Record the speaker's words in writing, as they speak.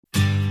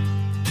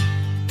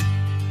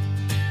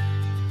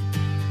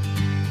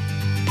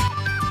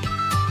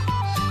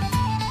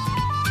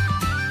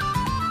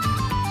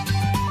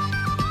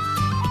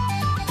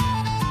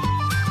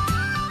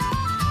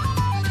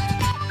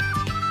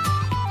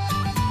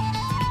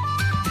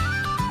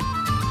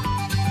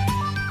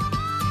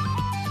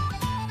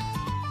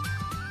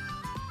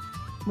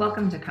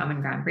Welcome to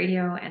Common Ground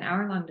Radio, an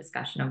hour-long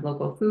discussion of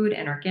local food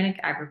and organic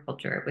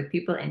agriculture with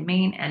people in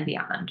Maine and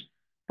beyond.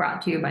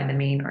 Brought to you by the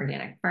Maine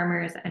Organic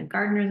Farmers and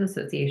Gardeners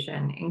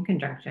Association in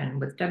conjunction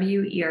with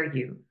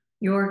WERU,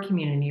 your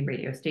community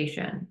radio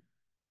station.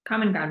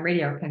 Common Ground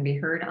Radio can be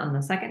heard on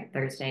the second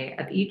Thursday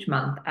of each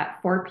month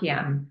at 4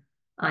 p.m.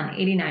 on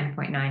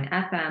 89.9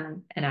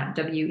 FM and at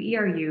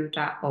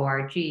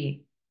weru.org.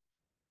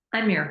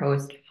 I'm your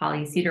host,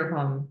 Holly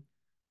Cederholm.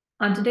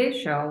 On today's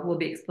show, we'll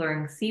be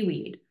exploring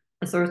seaweed,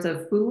 a source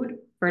of food,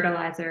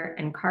 fertilizer,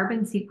 and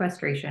carbon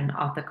sequestration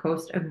off the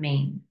coast of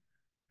Maine.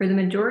 For the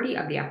majority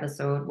of the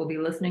episode, we'll be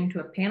listening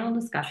to a panel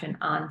discussion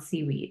on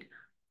seaweed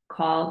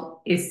called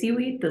 "Is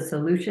Seaweed the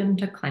Solution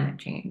to Climate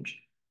Change?"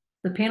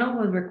 The panel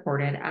was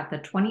recorded at the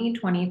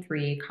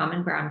 2023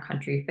 Common Ground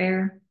Country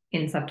Fair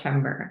in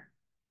September.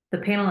 The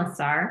panelists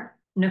are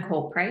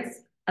Nicole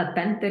Price, a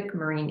benthic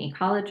marine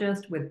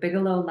ecologist with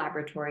Bigelow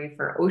Laboratory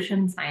for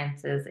Ocean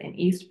Sciences in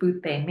East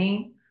Boothbay,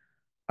 Maine,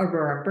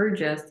 Aurora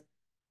Burgess,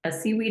 a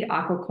seaweed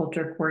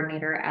aquaculture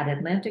coordinator at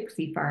Atlantic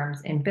Sea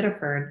Farms in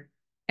Biddeford,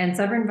 and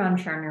Severin von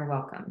Scharner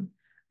Welcome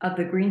of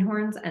the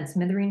Greenhorns and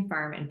Smithereen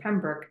Farm in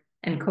Pembroke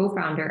and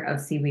co-founder of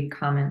Seaweed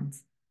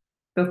Commons.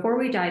 Before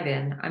we dive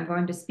in, I'm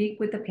going to speak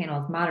with the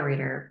panel's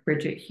moderator,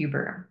 Bridget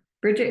Huber.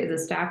 Bridget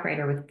is a staff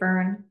writer with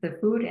Fern, the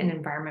Food and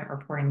Environment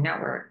Reporting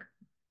Network.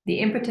 The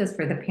impetus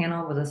for the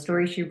panel was a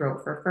story she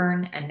wrote for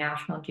Fern and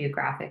National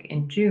Geographic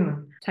in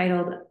June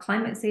titled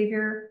 "Climate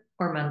Savior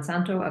or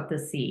Monsanto of the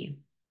Sea."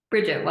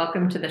 Bridget,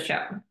 welcome to the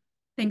show.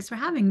 Thanks for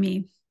having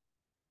me.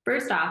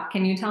 First off,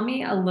 can you tell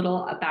me a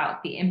little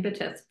about the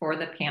impetus for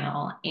the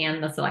panel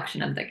and the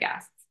selection of the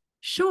guests?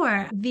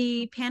 Sure.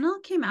 The panel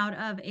came out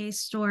of a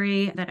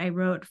story that I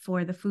wrote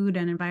for the Food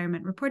and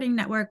Environment Reporting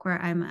Network,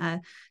 where I'm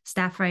a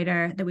staff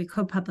writer that we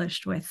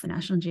co-published with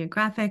National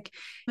Geographic.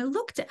 I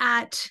looked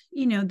at,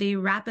 the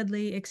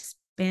rapidly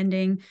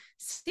expanding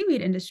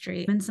seaweed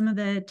industry and some of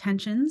the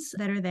tensions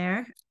that are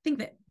there. I think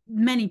that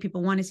many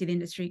people want to see the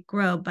industry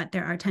grow, but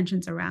there are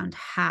tensions around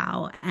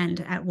how and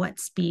at what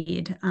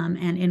speed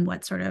and in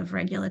what sort of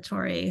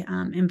regulatory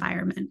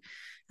environment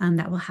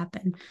that will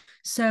happen.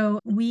 So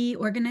we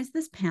organized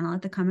this panel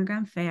at the Common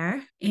Ground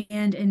Fair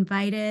and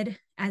invited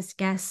as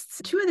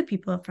guests two of the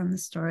people from the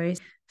story,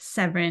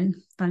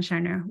 Severin von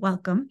Scharner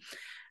Welcome,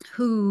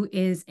 who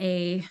is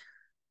a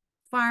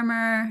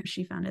farmer.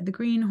 She founded the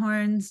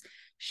Greenhorns.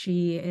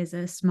 She is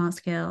a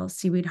small-scale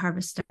seaweed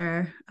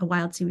harvester, a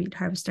wild seaweed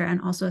harvester,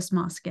 and also a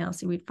small-scale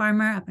seaweed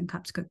farmer up in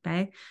Copscook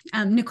Bay.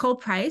 Nicole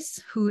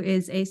Price, who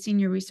is a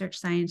senior research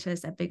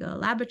scientist at Bigelow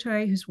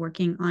Laboratory, who's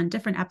working on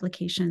different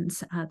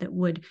applications that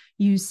would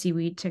use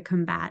seaweed to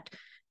combat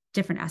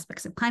different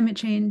aspects of climate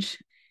change.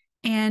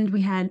 And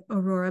we had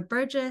Aurora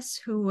Burgess,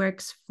 who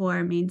works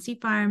for Maine Sea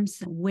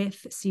Farms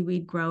with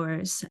seaweed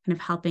growers, kind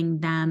of helping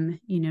them,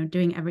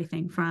 doing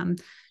everything from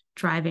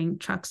driving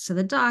trucks to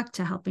the dock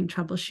to helping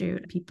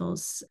troubleshoot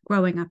people's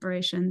growing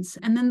operations.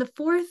 And then the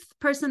fourth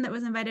person that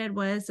was invited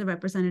was a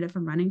representative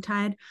from Running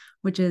Tide,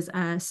 which is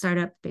a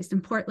startup based in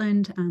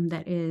Portland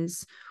that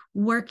is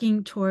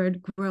working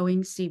toward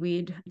growing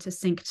seaweed to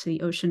sink to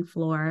the ocean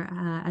floor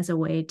as a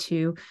way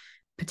to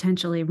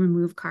potentially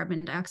remove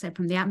carbon dioxide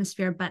from the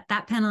atmosphere. But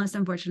that panelist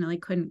unfortunately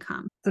couldn't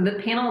come. So the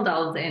panel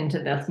delves into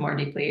this more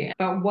deeply,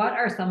 but what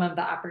are some of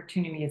the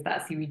opportunities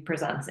that seaweed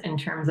presents in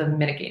terms of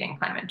mitigating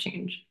climate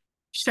change?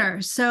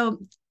 Sure. So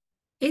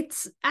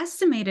it's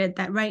estimated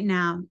that right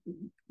now,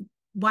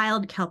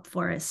 wild kelp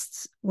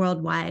forests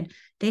worldwide,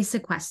 they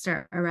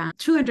sequester around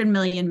 200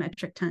 million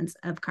metric tons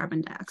of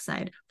carbon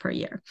dioxide per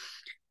year.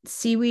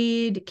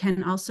 Seaweed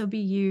can also be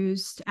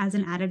used as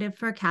an additive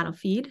for cattle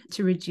feed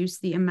to reduce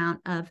the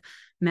amount of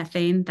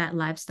methane that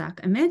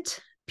livestock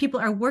emit.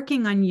 People are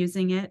working on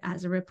using it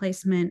as a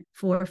replacement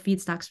for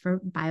feedstocks for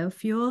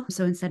biofuel.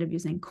 So instead of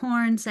using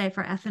corn, say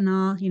for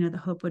ethanol, the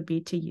hope would be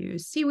to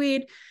use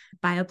seaweed.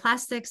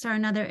 Bioplastics are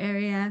another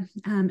area.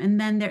 And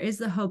then there is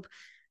the hope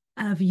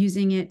of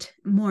using it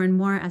more and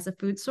more as a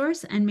food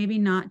source, and maybe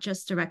not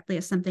just directly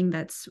as something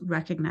that's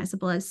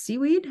recognizable as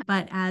seaweed,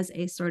 but as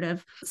a sort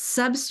of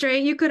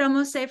substrate, you could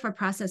almost say, for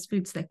processed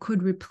foods that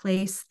could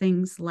replace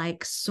things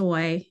like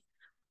soy,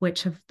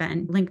 which have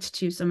been linked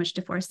to so much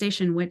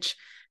deforestation, which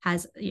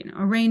has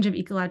a range of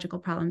ecological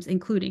problems,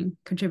 including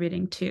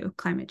contributing to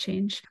climate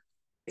change.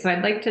 So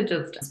I'd like to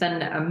just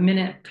spend a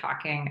minute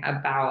talking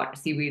about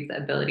seaweed's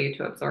ability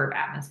to absorb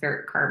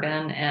atmospheric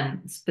carbon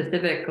and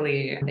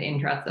specifically the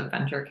interests of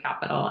venture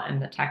capital and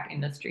the tech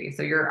industry.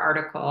 So your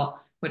article,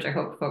 which I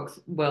hope folks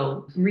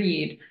will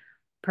read,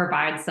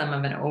 provides some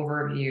of an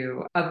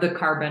overview of the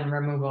carbon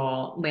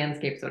removal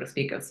landscape, so to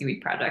speak, of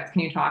seaweed projects.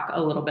 Can you talk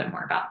a little bit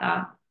more about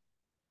that?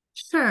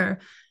 Sure.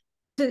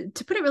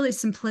 To put it really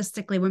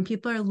simplistically, when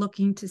people are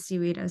looking to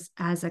seaweed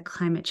as a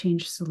climate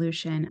change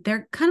solution,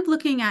 they're kind of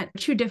looking at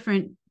two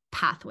different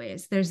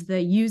pathways. There's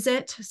the use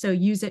it, so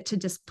use it to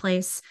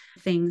displace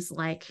things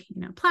like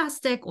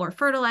plastic or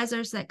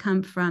fertilizers that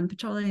come from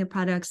petroleum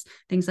products,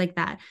 things like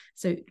that.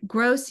 So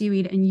grow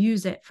seaweed and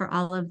use it for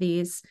all of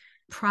these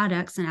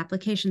products and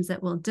applications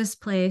that will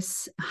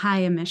displace high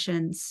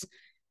emissions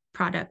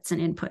products and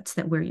inputs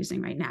that we're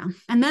using right now.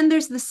 And then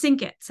there's the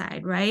sink it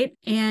side, right?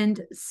 And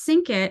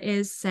sink it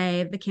is,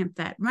 say, the camp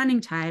that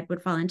Running Tide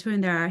would fall into,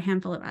 and there are a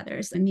handful of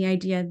others. And the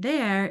idea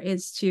there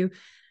is to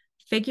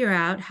figure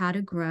out how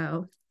to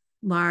grow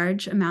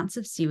large amounts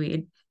of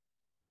seaweed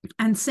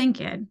and sink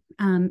it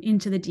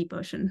into the deep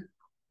ocean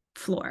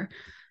floor.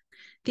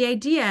 The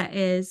idea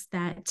is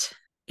that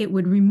it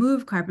would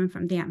remove carbon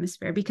from the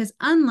atmosphere because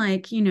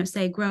unlike,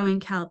 say growing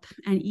kelp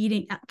and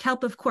eating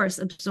kelp, of course,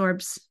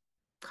 absorbs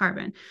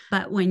carbon,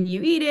 but when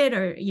you eat it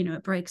or,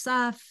 it breaks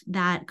off,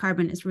 that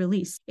carbon is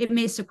released. It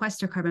may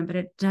sequester carbon, but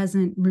it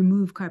doesn't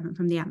remove carbon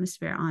from the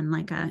atmosphere on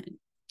like a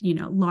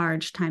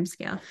large time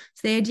scale.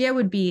 So the idea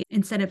would be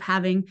instead of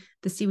having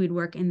the seaweed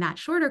work in that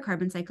shorter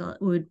carbon cycle,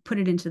 it would put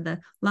it into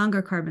the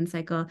longer carbon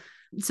cycle.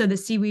 So the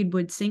seaweed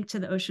would sink to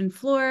the ocean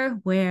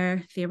floor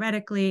where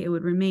theoretically it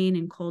would remain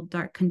in cold,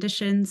 dark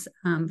conditions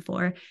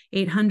for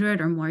 800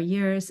 or more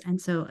years.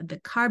 And so the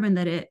carbon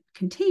that it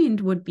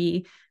contained would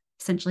be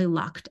essentially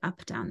locked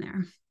up down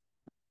there.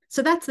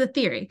 So that's the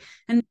theory.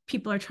 And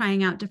people are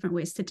trying out different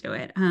ways to do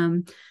it.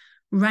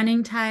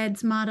 Running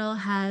Tide's model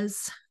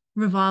has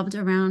revolved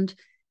around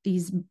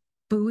these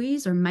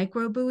buoys or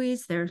micro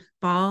buoys. They're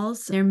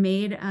balls. They're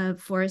made of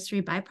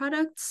forestry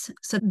byproducts.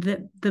 So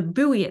the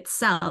buoy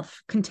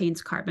itself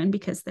contains carbon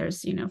because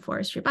there's,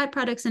 forestry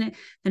byproducts in it.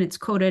 Then it's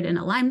coated in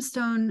a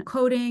limestone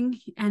coating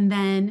and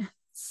then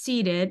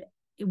seeded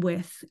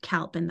with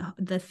kelp. And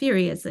the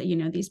theory is that,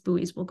 these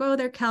buoys will grow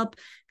their kelp,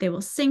 they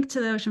will sink to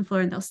the ocean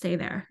floor and they'll stay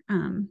there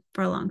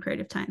for a long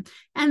period of time.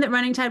 And that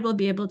Running Tide will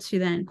be able to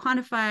then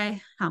quantify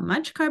how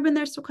much carbon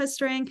they're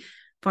sequestering,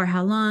 for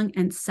how long,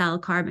 and sell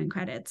carbon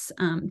credits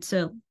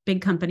to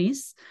big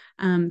companies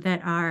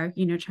that are,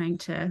 trying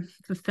to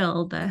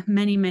fulfill the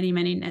many, many,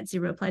 many net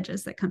zero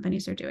pledges that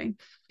companies are doing.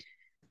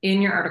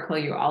 In your article,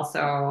 you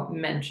also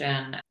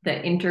mention the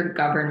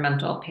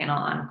Intergovernmental Panel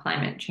on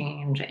Climate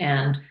Change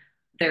and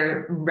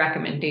their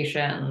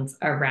recommendations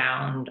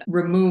around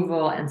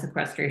removal and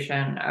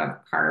sequestration of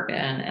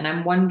carbon. And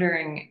I'm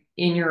wondering,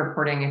 in your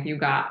reporting, if you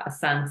got a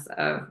sense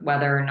of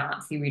whether or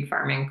not seaweed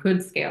farming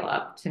could scale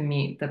up to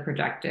meet the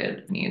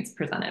projected needs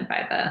presented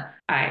by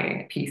the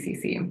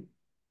IPCC.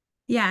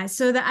 Yeah,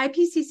 so the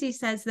IPCC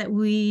says that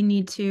we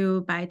need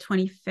to, by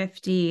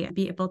 2050,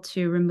 be able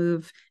to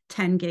remove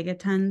 10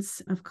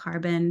 gigatons of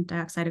carbon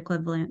dioxide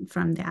equivalent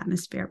from the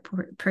atmosphere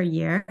per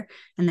year,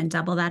 and then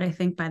double that, I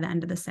think, by the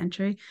end of the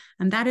century.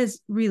 And that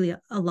is really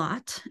a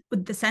lot.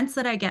 With the sense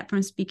that I get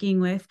from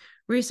speaking with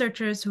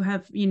researchers who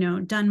have,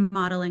 done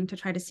modeling to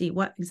try to see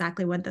what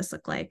exactly would this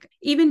look like,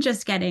 even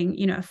just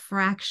getting, a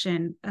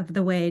fraction of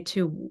the way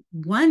to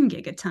 1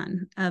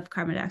 gigaton of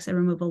carbon dioxide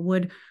removal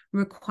would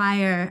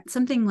require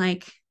something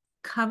like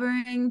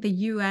covering the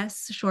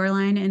US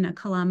shoreline in a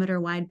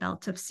kilometer-wide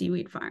belt of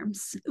seaweed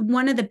farms.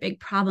 One of the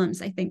big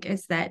problems, I think,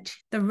 is that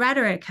the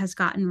rhetoric has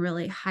gotten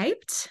really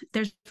hyped.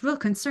 There's real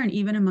concern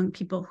even among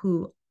people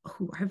who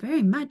are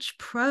very much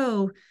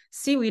pro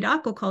seaweed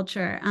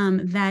aquaculture,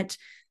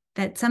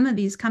 that some of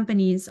these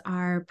companies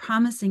are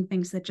promising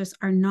things that just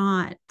are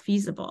not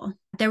feasible.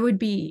 There would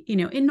be,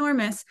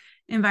 enormous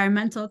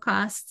environmental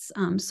costs,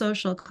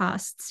 social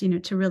costs,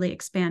 to really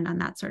expand on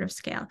that sort of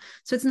scale.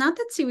 So it's not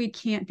that seaweed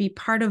can't be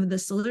part of the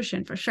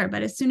solution for sure,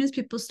 but as soon as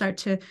people start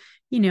to,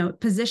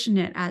 position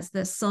it as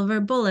the silver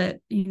bullet,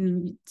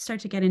 you start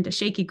to get into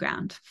shaky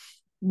ground.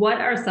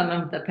 What are some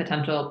of the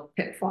potential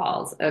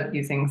pitfalls of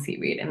using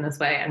seaweed in this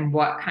way, and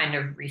what kind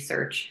of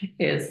research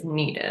is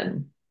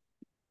needed?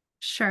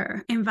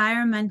 Sure.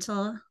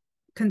 Environmental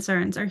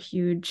concerns are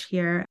huge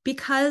here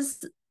because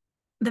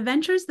the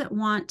ventures that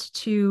want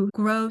to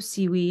grow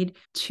seaweed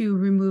to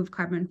remove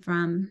carbon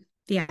from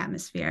the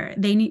atmosphere,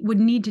 they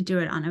would need to do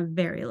it on a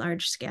very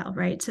large scale,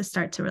 right, to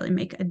start to really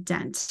make a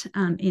dent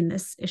in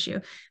this issue.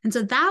 And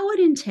so that would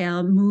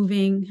entail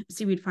moving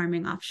seaweed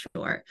farming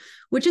offshore,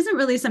 which isn't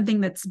really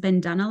something that's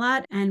been done a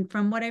lot. And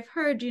from what I've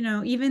heard,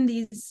 even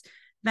these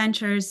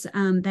ventures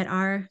that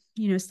are,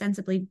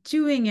 ostensibly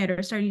doing it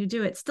or starting to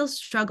do it still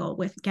struggle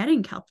with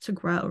getting kelp to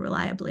grow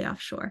reliably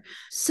offshore.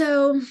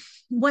 So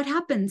what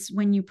happens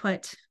when you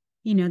put,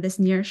 this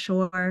near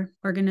shore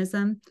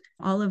organism,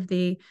 all of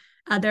the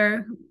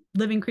other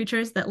living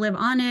creatures that live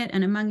on it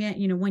and among it,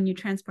 when you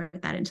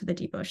transport that into the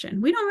deep ocean?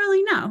 We don't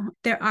really know.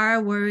 There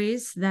are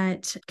worries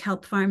that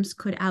kelp farms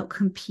could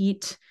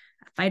outcompete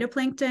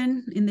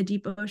phytoplankton in the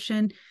deep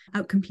ocean,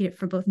 outcompete it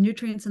for both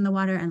nutrients in the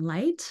water and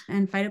light.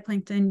 And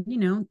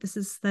phytoplankton, this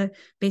is the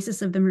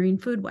basis of the marine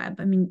food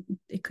web. I mean,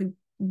 it could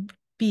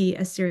be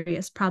a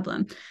serious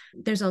problem.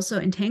 There's also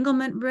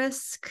entanglement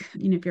risk.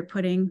 If you're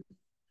putting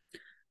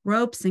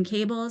ropes and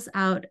cables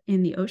out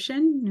in the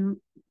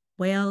ocean,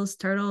 whales,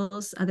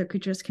 turtles, other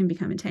creatures can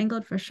become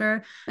entangled for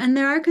sure. And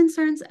there are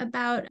concerns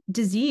about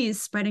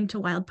disease spreading to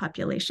wild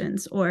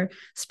populations or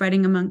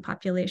spreading among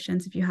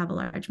populations if you have a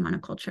large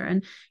monoculture.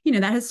 And,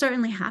 that has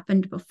certainly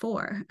happened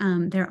before.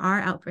 There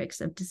are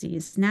outbreaks of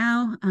disease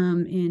now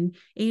in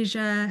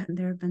Asia.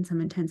 There have been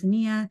some in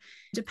Tanzania.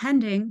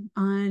 Depending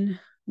on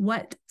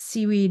what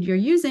seaweed you're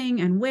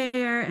using and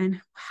where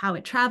and how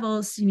it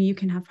travels, you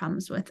can have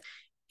problems with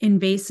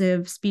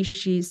invasive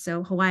species.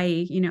 So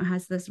Hawaii,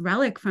 has this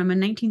relic from a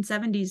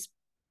 1970s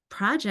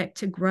project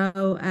to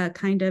grow a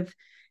kind of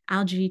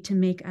algae to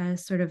make a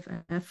sort of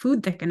a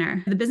food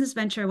thickener. The business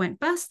venture went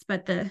bust,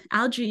 but the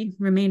algae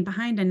remained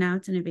behind, and now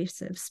it's an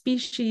invasive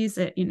species.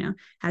 It,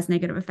 has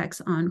negative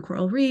effects on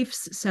coral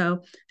reefs.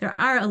 So there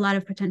are a lot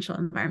of potential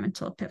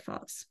environmental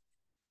pitfalls.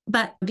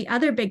 But the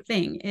other big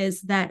thing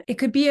is that it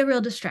could be a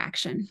real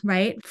distraction,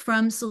 right,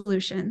 from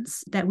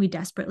solutions that we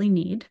desperately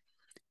need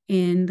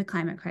in the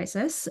climate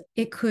crisis.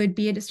 It could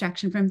be a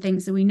distraction from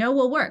things that we know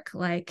will work,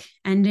 like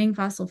ending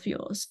fossil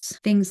fuels,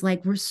 things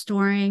like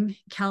restoring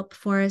kelp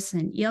forests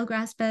and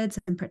eelgrass beds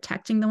and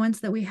protecting the ones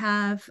that we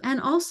have,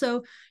 and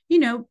also,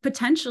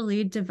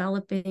 potentially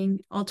developing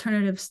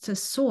alternatives to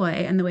soy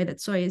and the way that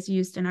soy is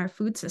used in our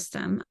food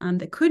system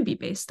that could be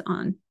based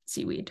on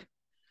seaweed.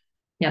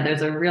 Yeah,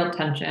 there's a real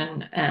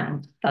tension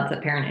that's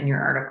apparent in your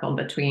article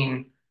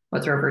between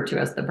what's referred to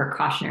as the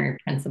precautionary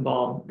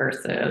principle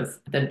versus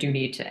the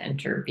duty to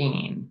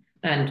intervene.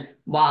 And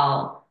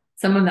while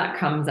some of that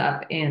comes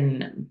up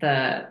in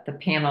the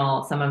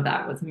panel, some of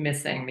that was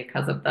missing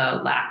because of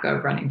the lack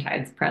of Running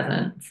Tide's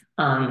presence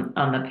on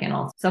the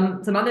panel.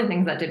 Some other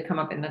things that did come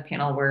up in the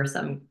panel were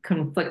some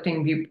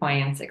conflicting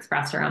viewpoints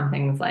expressed around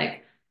things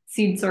like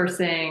seed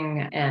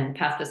sourcing and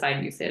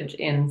pesticide usage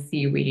in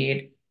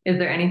seaweed. Is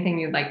there anything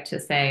you'd like to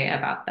say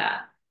about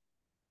that?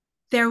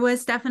 There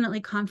was definitely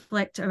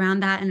conflict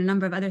around that and a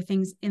number of other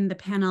things in the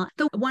panel.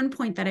 The one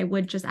point that I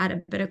would just add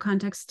a bit of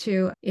context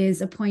to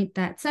is a point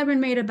that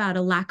Severin made about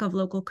a lack of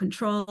local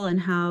control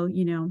and how,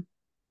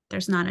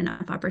 there's not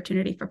enough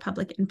opportunity for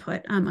public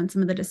input on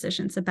some of the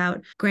decisions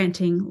about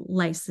granting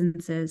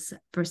licenses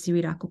for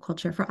seaweed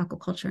aquaculture, for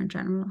aquaculture in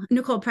general.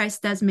 Nicole Price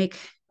does make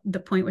the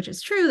point, which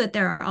is true, that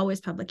there are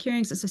always public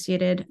hearings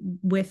associated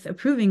with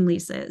approving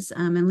leases.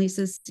 And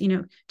leases,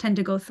 tend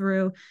to go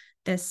through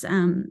this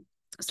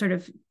sort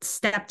of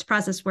stepped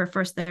process where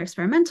first they're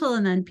experimental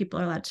and then people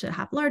are allowed to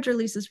have larger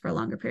leases for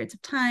longer periods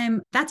of time.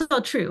 That's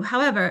all true.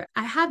 However,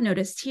 I have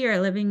noticed here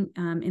living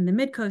in the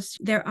Mid-Coast,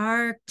 there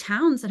are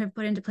towns that have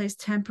put into place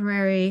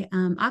temporary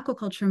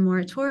aquaculture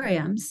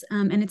moratoriums.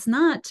 And it's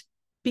not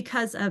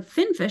because of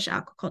finfish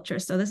aquaculture.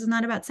 So this is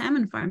not about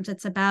salmon farms.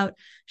 It's about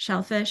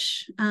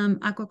shellfish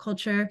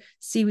aquaculture,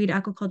 seaweed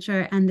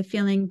aquaculture, and the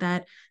feeling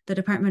that the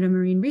Department of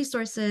Marine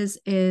Resources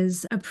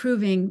is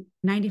approving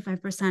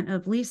 95%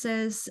 of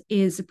leases,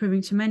 is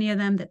approving too many of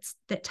them,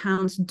 that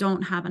towns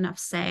don't have enough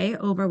say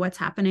over what's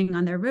happening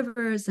on their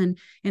rivers and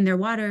in their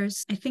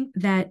waters. I think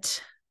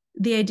that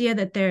the idea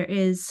that there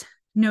is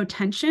no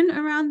tension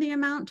around the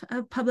amount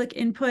of public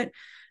input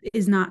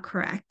is not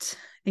correct.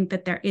 I think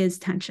that there is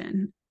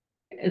tension.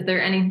 Is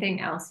there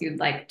anything else you'd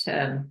like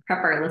to prep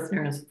our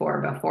listeners for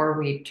before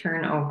we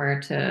turn over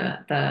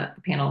to the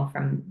panel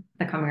from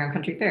the Coming Around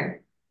Country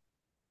Fair?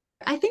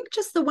 I think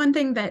just the one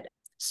thing that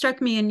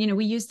struck me, and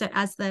we used it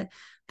as the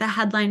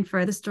headline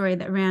for the story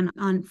that ran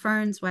on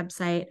Fern's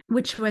website,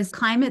 which was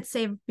Climate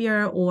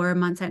Savior or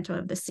Monsanto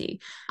of the Sea.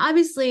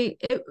 Obviously,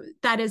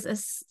 that is a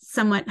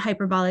somewhat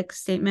hyperbolic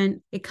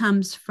statement. It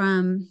comes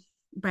from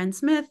Bren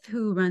Smith,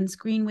 who runs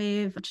Green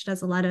Wave, which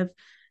does a lot of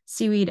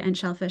seaweed and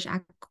shellfish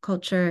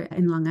aquaculture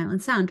in Long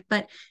Island Sound.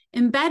 But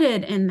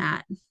embedded in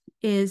that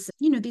is,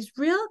 these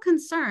real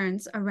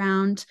concerns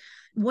around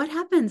what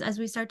happens as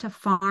we start to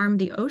farm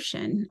the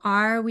ocean.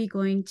 Are we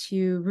going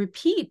to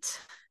repeat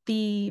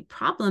the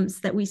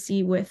problems that we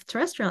see with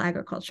terrestrial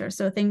agriculture?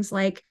 So things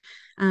like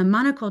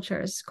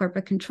monocultures,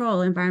 corporate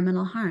control,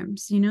 environmental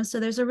harms,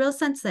 so there's a real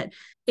sense that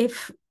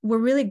if we're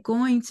really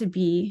going to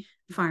be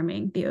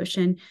farming the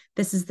ocean,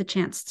 this is the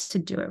chance to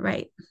do it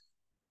right.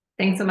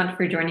 Thanks so much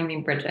for joining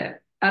me,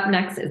 Bridget. Up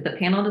next is the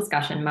panel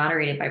discussion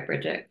moderated by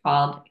Bridget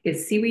called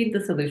Is Seaweed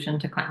the Solution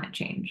to Climate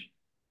Change?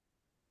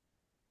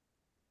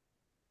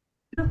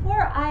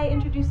 Before I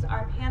introduce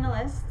our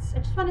panelists, I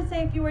just want to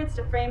say a few words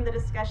to frame the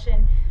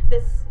discussion.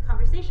 This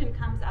conversation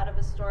comes out of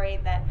a story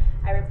that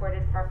I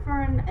reported for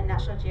Fern and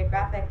National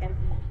Geographic, and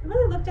I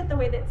really looked at the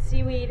way that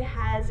seaweed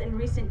has in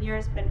recent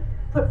years been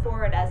put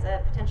forward as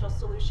a potential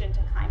solution to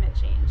climate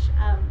change.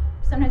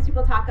 Sometimes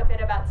people talk a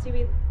bit about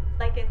seaweed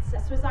like it's a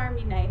Swiss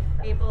Army knife,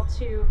 able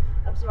to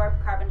absorb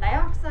carbon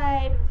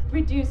dioxide,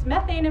 reduce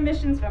methane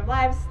emissions from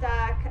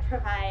livestock,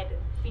 provide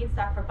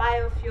feedstock for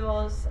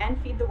biofuels, and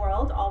feed the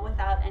world, all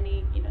without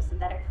any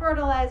synthetic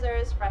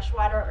fertilizers, fresh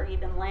water, or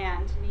even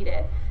land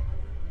needed.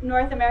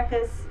 North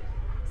America's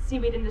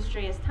seaweed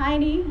industry is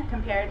tiny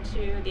compared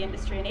to the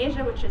industry in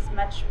Asia, which is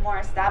much more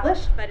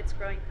established, but it's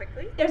growing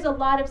quickly. There's a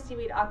lot of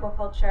seaweed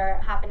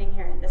aquaculture happening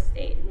here in the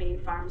state.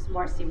 Maine farms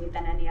more seaweed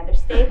than any other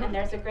state, and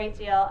there's a great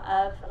deal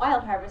of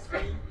wild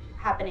harvesting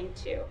happening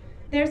too.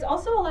 There's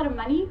also a lot of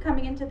money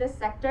coming into this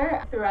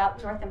sector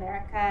throughout North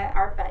America.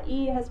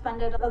 ARPA-E has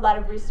funded a lot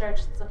of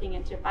research that's looking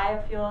into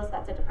biofuels.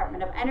 That's a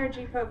Department of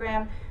Energy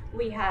program.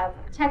 We have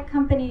tech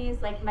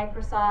companies like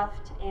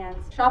Microsoft and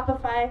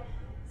Shopify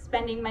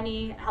spending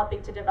money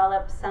helping to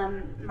develop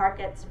some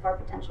markets for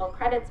potential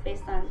credits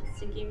based on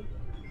sinking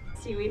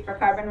seaweed for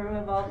carbon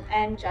removal.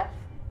 And Jeff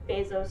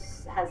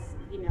Bezos has,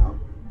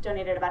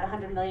 donated about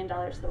 $100 million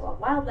to the World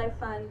Wildlife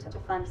Fund to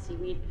fund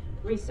seaweed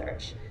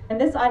research. In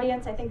this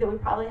audience, I think that we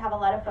probably have a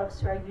lot of folks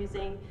who are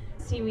using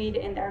seaweed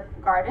in their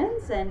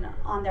gardens and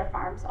on their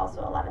farms.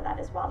 Also, a lot of that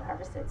is wild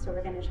harvested. So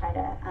we're going to try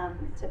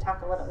to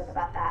talk a little bit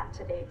about that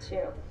today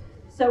too.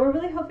 So we're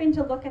really hoping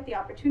to look at the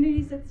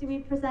opportunities that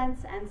seaweed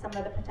presents and some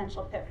of the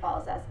potential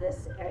pitfalls as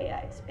this area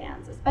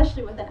expands,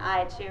 especially with an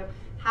eye to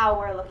how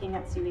we're looking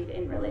at seaweed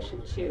in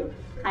relation to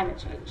climate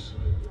change.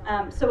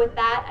 So with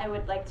that, I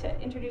would like to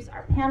introduce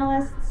our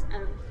panelists.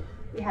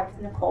 We have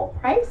Nicole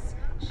Price.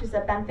 She's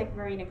a benthic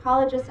marine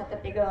ecologist at the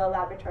Bigelow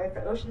Laboratory for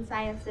Ocean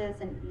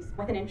Sciences, and he's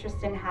with an interest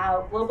in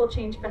how global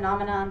change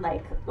phenomenon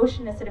like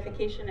ocean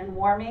acidification and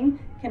warming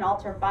can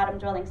alter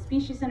bottom-dwelling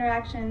species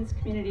interactions,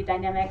 community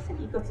dynamics, and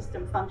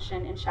ecosystem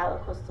function in shallow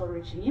coastal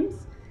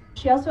regimes.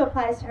 She also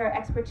applies her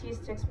expertise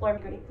to explore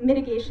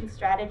mitigation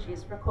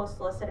strategies for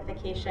coastal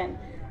acidification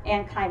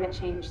and climate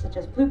change, such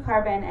as blue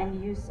carbon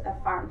and use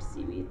of farmed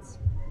seaweeds.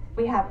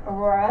 We have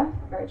Aurora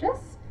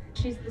Burgess.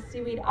 She's the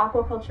seaweed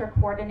aquaculture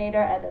coordinator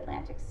at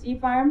Atlantic Sea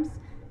Farms.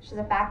 She has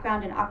a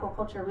background in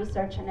aquaculture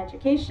research and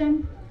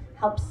education,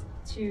 helps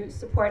to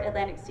support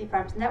Atlantic Sea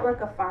Farms'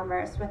 network of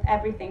farmers with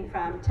everything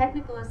from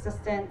technical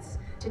assistance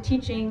to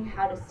teaching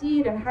how to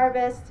seed and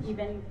harvest,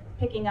 even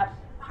picking up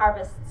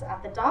harvests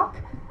at the dock.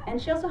 And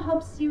she also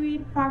helps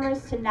seaweed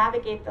farmers to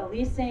navigate the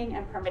leasing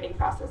and permitting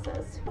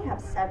processes. We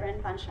have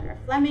Severin von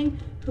Schoenner-Fleming,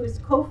 who's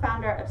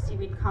co-founder of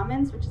Seaweed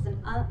Commons, which is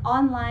an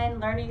online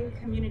learning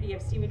community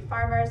of seaweed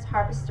farmers,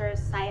 harvesters,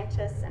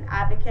 scientists, and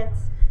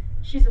advocates.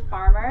 She's a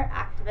farmer,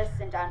 activist,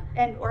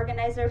 and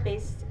organizer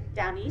based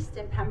down east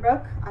in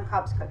Pembroke on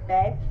Cobscook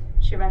Bay.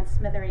 She runs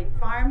Smithereen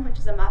Farm, which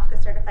is a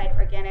MAFCA-certified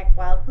organic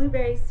wild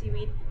blueberry,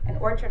 seaweed, and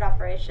orchard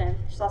operation.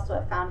 She's also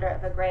a founder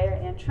of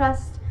Agrarian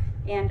Trust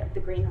and of the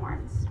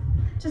Greenhorns.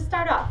 To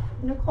start off,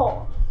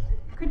 Nicole,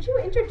 could you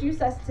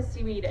introduce us to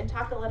seaweed and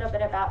talk a little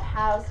bit about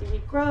how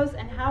seaweed grows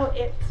and how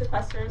it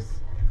sequesters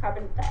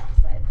carbon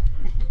dioxide?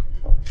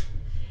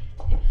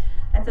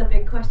 That's a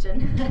big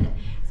question,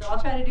 so I'll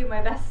try to do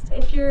my best.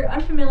 If you're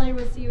unfamiliar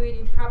with seaweed,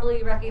 you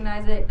probably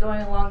recognize it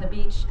going along the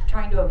beach,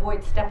 trying to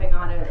avoid stepping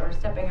on it or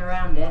stepping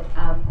around it.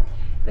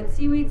 But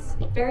seaweed's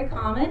very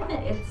common.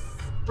 It's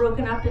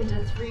broken up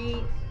into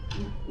three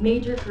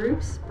major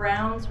groups: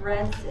 browns,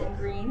 reds, and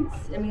greens,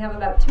 and we have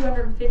about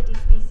 250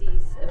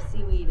 species of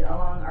seaweed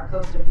along our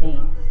coast of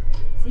Maine.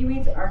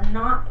 Seaweeds are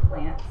not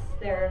plants.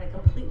 They're in a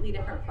completely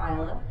different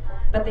phyla,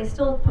 but they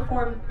still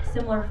perform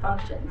similar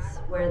functions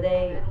where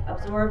they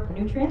absorb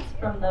nutrients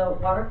from the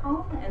water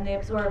column and they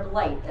absorb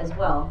light as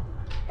well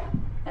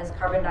as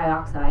carbon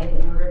dioxide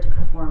in order to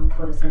perform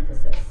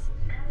photosynthesis.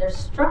 Their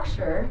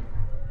structure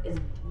is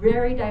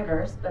very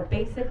diverse, but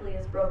basically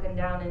is broken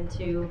down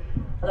into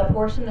the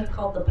portion that's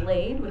called the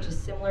blade, which is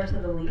similar to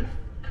the leaf,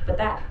 but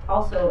that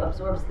also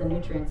absorbs the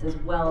nutrients as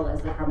well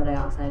as the carbon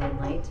dioxide and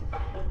light.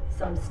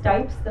 Some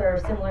stipes that are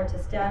similar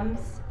to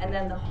stems, and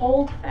then the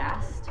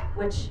holdfast,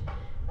 which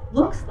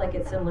looks like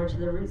it's similar to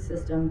the root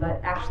system, but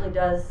actually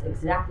does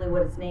exactly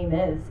what its name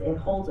is. It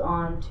holds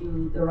on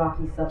to the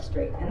rocky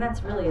substrate, and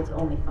that's really its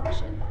only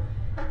function.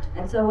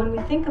 And so when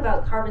we think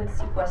about carbon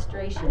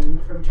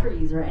sequestration from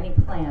trees or any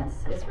plants,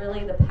 it's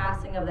really the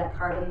passing of that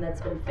carbon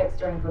that's been fixed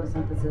during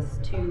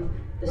photosynthesis to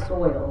the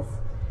soils.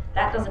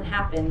 That doesn't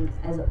happen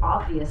as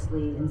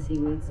obviously in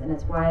seaweeds, and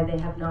it's why they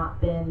have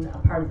not been a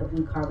part of the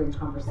blue carbon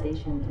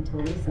conversation until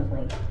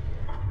recently.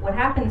 What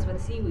happens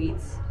with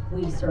seaweeds,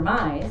 we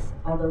surmise,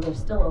 although there's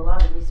still a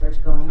lot of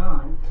research going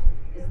on,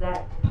 is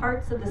that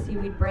parts of the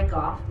seaweed break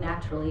off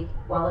naturally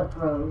while it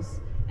grows,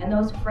 and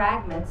those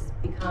fragments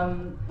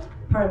become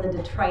part of the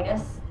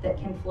detritus that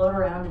can float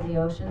around in the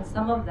ocean.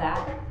 Some of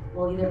that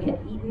will either get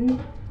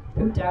eaten,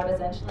 pooped out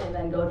essentially, and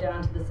then go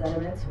down to the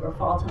sediments, or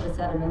fall to the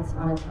sediments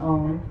on its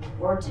own,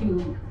 or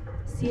to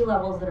sea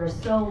levels that are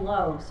so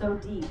low, so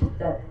deep,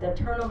 that the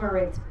turnover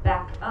rates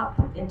back up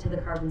into the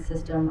carbon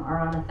system are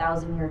on a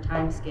 1,000-year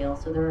time scale,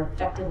 so they're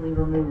effectively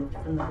removed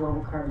from the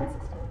global carbon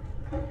system.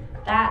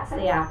 That's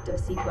the act of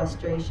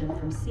sequestration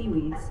from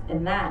seaweeds,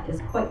 and that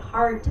is quite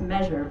hard to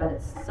measure, but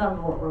it's some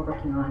of what we're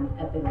working on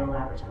at Bigelow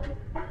Laboratory.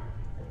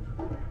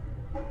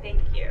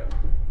 Thank you.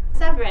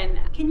 Severin,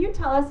 can you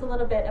tell us a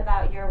little bit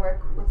about your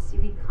work with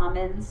Seaweed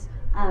Commons,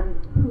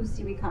 who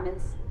Seaweed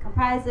Commons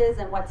comprises,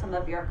 and what some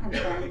of your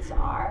concerns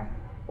are?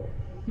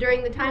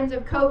 During the times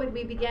of COVID,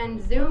 we began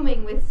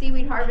Zooming with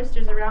seaweed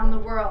harvesters around the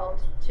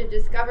world to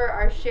discover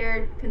our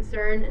shared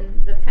concern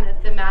and the kind of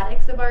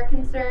thematics of our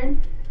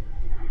concern.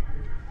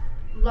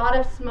 A lot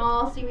of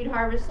small seaweed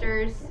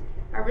harvesters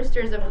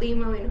of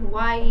limu in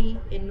Hawaii,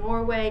 in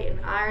Norway, in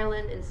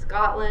Ireland, in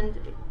Scotland,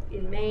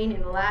 in Maine,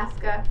 in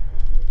Alaska.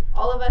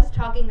 All of us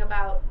talking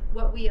about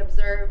what we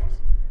observed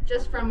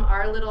just from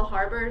our little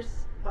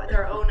harbors with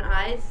our own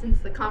eyes, since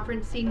the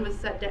conference scene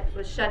was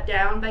shut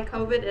down by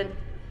COVID, and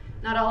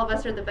not all of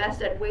us are the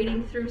best at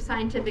wading through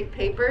scientific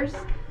papers.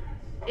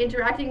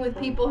 Interacting with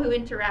people who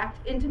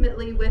interact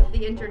intimately with the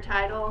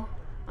intertidal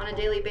on a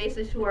daily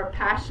basis, who are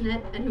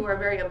passionate and who are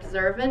very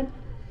observant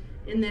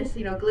in this,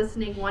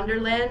 glistening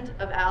wonderland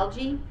of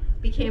algae.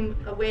 became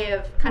a way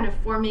of kind of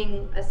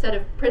forming a set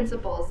of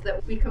principles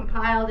that we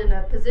compiled in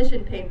a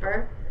position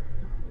paper.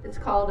 It's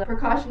called A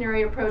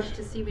Precautionary Approach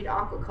to Seaweed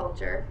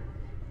Aquaculture,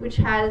 which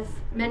has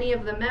many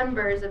of the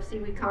members of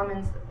Seaweed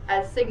Commons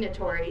as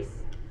signatories.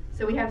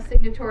 So we have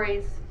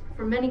signatories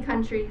from many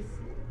countries,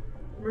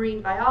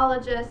 marine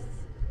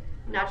biologists,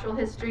 natural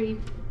history,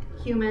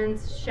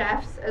 humans,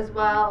 chefs as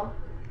well,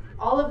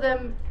 all of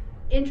them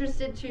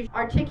interested to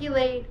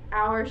articulate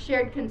our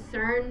shared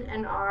concern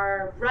and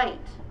our right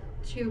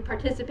to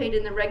participate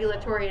in the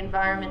regulatory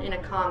environment in a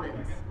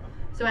commons.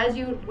 So as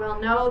you well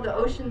know, the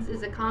oceans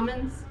is a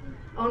commons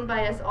owned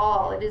by us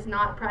all. It is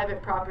not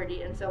private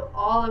property, and so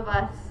all of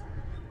us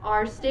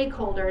are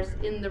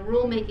stakeholders in the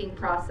rulemaking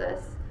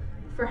process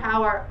for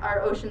how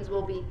our oceans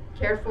will be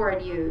cared for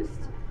and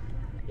used.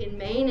 In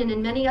Maine and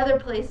in many other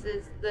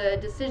places, the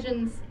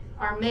decisions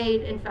are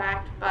made, in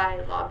fact,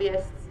 by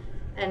lobbyists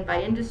and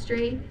by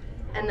industry,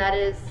 and that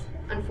is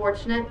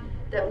unfortunate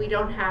that we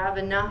don't have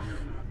enough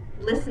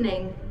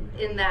listening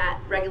in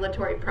that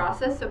regulatory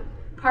process. So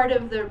part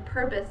of the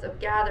purpose of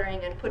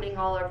gathering and putting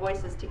all our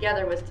voices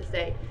together was to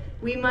say,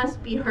 we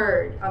must be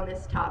heard on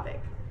this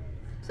topic.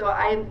 So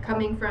I'm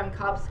coming from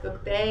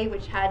Cobscook Bay,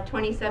 which had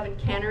 27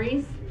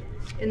 canneries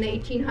in the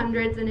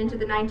 1800s and into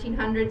the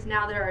 1900s.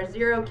 Now there are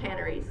 0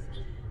 canneries.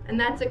 And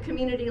that's a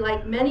community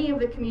like many of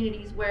the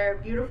communities where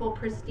beautiful,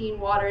 pristine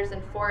waters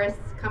and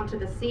forests come to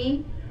the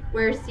sea,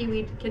 where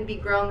seaweed can be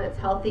grown that's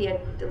healthy and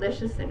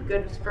delicious and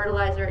good as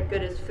fertilizer and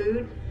good as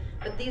food.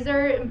 But these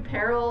are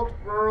imperiled,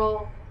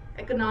 rural,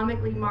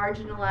 economically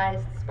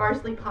marginalized,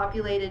 sparsely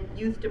populated,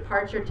 youth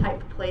departure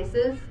type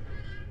places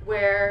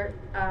where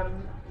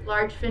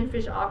large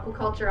finfish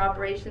aquaculture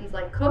operations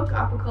like Cook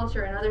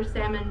Aquaculture and other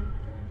salmon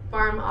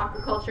farm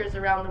aquacultures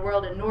around the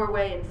world in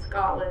Norway and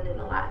Scotland and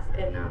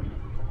Alaska and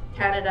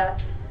Canada,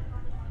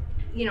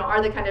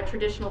 are the kind of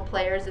traditional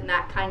players in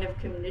that kind of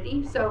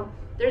community. So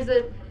there's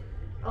a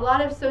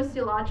lot of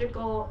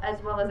sociological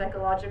as well as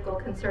ecological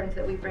concerns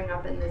that we bring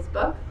up in this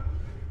book.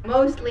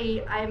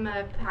 Mostly, I'm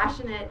a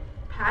passionate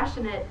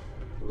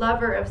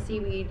lover of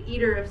seaweed,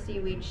 eater of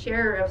seaweed,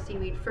 sharer of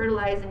seaweed,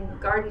 fertilizing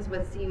gardens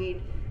with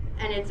seaweed,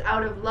 and it's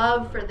out of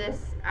love for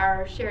this,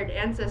 our shared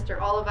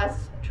ancestor. All of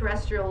us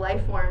terrestrial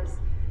life forms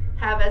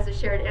have as a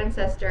shared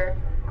ancestor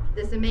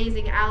this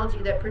amazing algae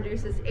that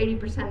produces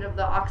 80% of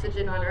the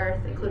oxygen on Earth,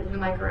 including the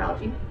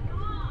microalgae,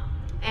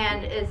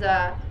 and is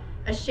a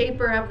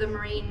shaper of the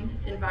marine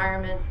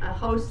environment, a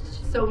host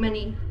to so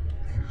many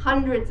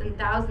hundreds and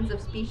thousands of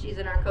species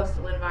in our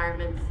coastal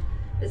environments,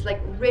 this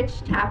like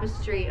rich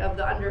tapestry of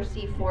the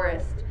undersea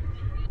forest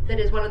that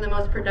is one of the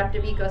most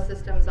productive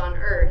ecosystems on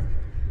Earth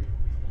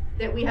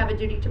that we have a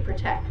duty to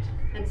protect.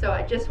 And so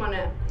I just want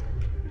to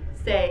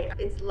say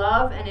it's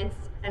love and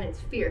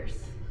it's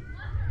fierce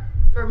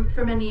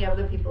for many of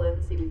the people in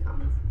the Seaweed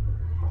Commons.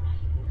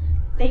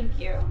 Thank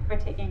you for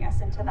taking us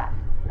into that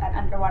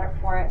underwater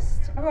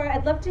forest. Aurora,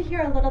 I'd love to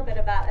hear a little bit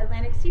about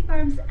Atlantic Sea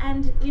Farms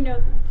and,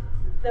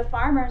 the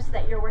farmers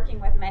that you're working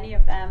with. Many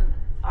of them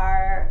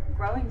are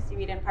growing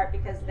seaweed in part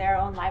because their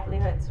own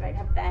livelihoods, right,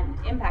 have been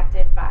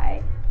impacted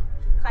by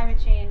climate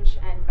change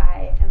and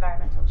by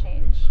environmental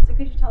change. So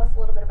could you tell us a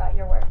little bit about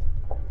your work?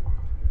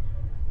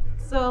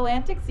 So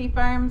Atlantic Sea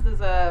Farms is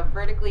a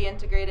vertically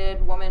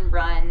integrated,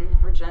 woman-run,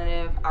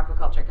 regenerative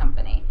aquaculture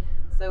company.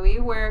 So we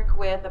work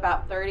with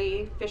about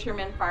 30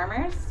 fishermen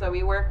farmers. So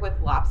we work with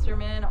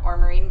lobstermen or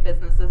marine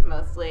businesses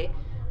mostly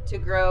to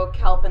grow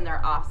kelp in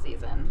their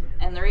off-season.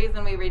 And the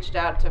reason we reached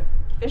out to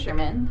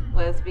fishermen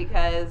was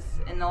because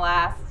in the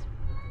last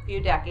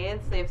few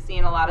decades, they've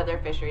seen a lot of their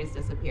fisheries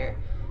disappear.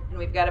 And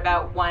we've got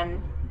about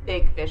one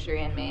big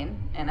fishery in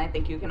Maine, and I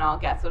think you can all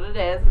guess what it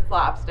is. It's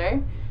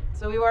lobster.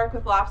 So we work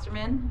with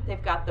lobstermen.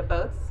 They've got the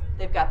boats,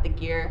 they've got the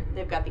gear,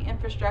 they've got the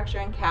infrastructure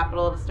and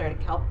capital to start a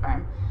kelp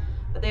farm.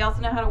 But they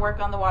also know how to work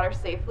on the water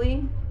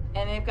safely,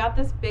 and they've got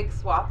this big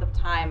swath of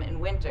time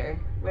in winter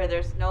where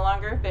there's no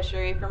longer a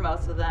fishery for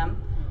most of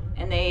them,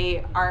 and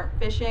they aren't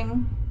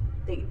fishing,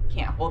 they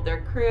can't hold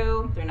their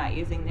crew, they're not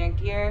using their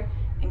gear,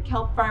 and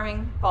kelp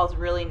farming falls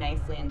really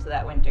nicely into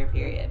that winter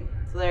period.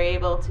 So they're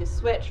able to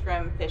switch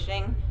from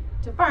fishing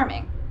to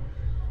farming.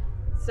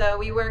 So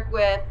we work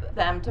with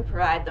them to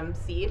provide them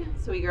seed.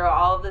 So we grow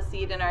all of the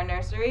seed in our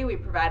nursery. We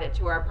provide it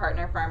to our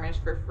partner farmers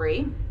for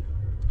free.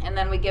 And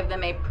then we give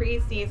them a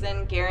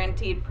pre-season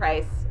guaranteed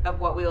price of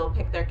what we will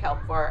pick their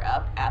kelp for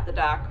up at the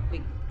dock.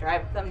 We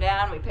drive them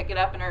down, we pick it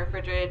up in a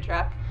refrigerated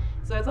truck.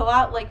 So it's a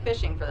lot like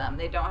fishing for them.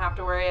 They don't have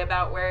to worry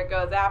about where it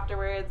goes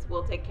afterwards.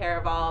 We'll take care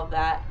of all of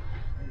that.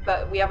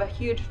 But we have a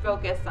huge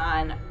focus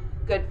on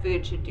good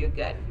food should do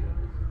good.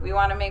 We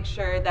want to make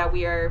sure that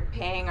we are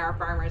paying our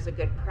farmers a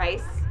good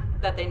price,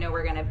 that they know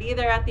we're going to be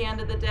there at the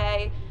end of the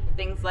day.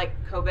 Things like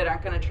COVID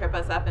aren't going to trip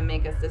us up and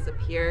make us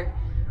disappear.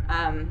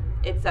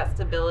 It's that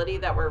stability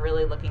that we're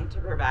really looking to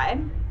provide.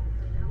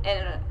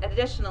 And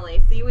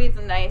additionally, seaweed's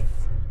a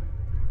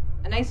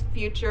nice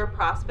future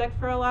prospect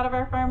for a lot of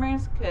our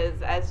farmers,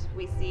 because as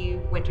we see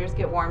winters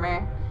get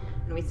warmer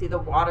and we see the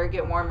water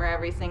get warmer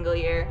every single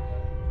year,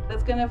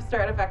 that's going to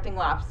start affecting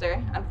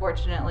lobster,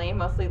 unfortunately,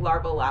 mostly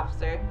larval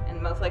lobster. And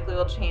and most likely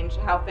will change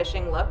how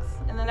fishing looks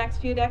in the next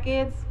few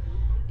decades.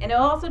 And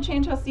it'll also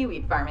change how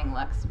seaweed farming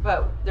looks,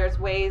 but there's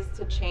ways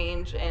to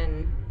change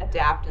and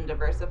adapt and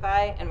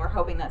diversify, and we're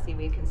hoping that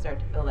seaweed can start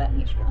to fill that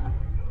niche for them.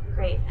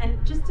 Great.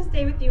 And just to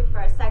stay with you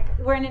for a sec,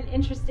 we're in an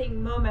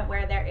interesting moment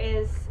where there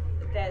is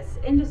this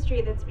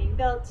industry that's being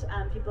built,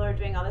 people are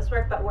doing all this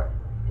work, but we're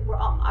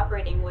all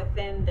operating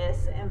within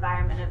this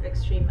environment of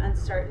extreme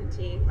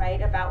uncertainty,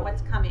 right, about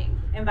what's coming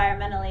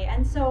environmentally.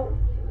 And so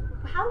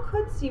how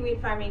could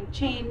seaweed farming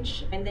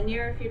change in the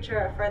near future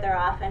or further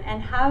off?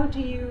 And how do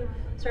you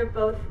sort of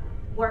both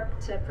work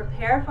to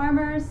prepare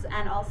farmers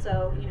and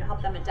also,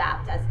 help them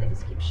adapt as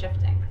things keep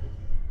shifting?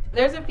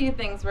 There's a few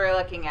things we're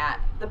looking at.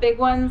 The big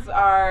ones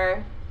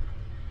are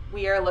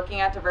we are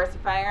looking at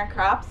diversifying our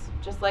crops,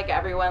 just like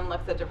everyone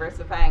looks at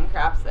diversifying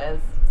crops as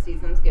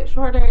seasons get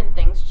shorter and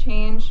things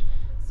change.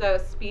 So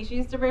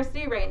species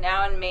diversity, right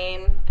now in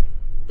Maine,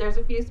 there's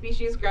a few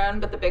species grown,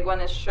 but the big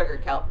one is sugar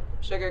kelp.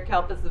 Sugar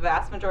kelp is the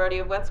vast majority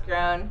of what's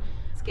grown.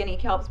 Skinny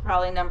kelp's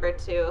probably number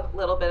 2, a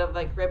little bit of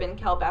like ribbon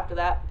kelp after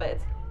that, but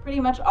it's pretty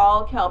much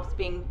all kelp's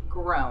being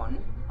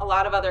grown. A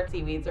lot of other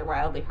seaweeds are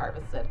wildly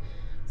harvested.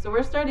 So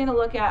we're starting to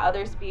look at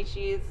other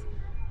species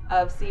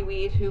of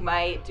seaweed who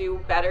might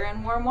do better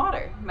in warm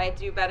water, might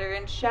do better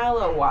in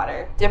shallow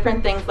water.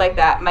 Different things like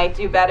that might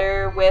do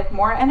better with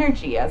more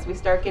energy as we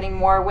start getting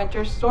more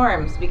winter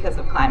storms because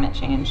of climate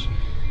change.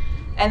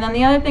 And then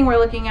the other thing we're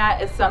looking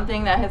at is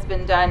something that has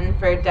been done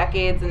for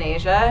decades in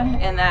Asia,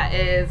 and that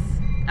is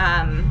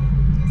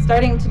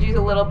starting to do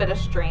a little bit of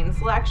strain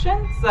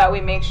selection so that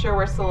we make sure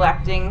we're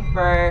selecting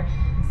for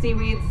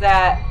seaweeds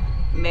that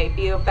may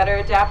be better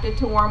adapted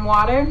to warm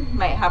water,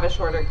 might have a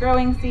shorter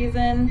growing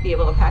season, be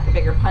able to pack a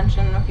bigger punch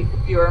in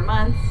fewer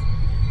months,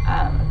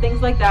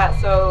 things like that.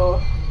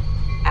 So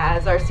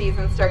as our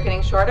seasons start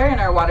getting shorter and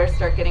our waters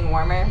start getting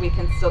warmer, we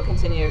can still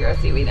continue to grow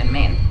seaweed in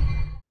Maine.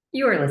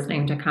 You are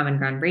listening to Common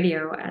Ground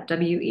Radio at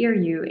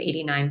WERU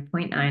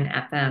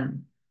 89.9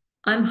 FM.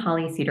 I'm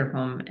Holly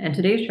Cederholm, and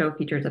today's show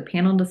features a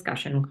panel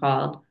discussion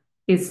called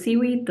Is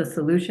Seaweed the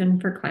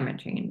Solution for Climate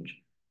Change?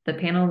 The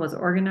panel was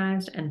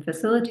organized and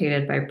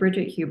facilitated by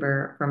Bridget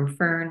Huber from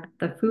FERN,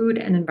 the Food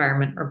and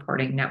Environment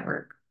Reporting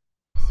Network.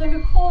 So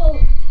Nicole,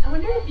 I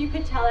wonder if you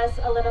could tell us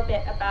a little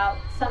bit about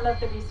some of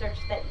the research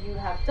that you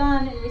have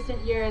done in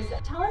recent years.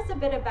 Tell us a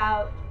bit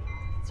about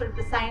sort of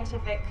the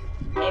scientific,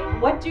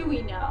 what do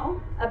we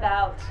know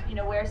about,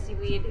 where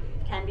seaweed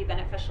can be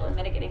beneficial in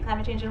mitigating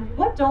climate change, and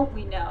what don't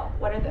we know?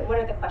 What are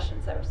the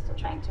questions that we're still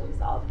trying to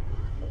resolve?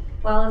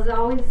 Well, as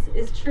always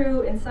is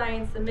true in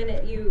science, the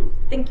minute you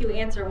think you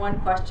answer one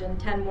question,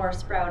 10 more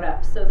sprout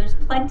up. So there's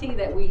plenty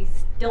that we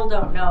still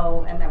don't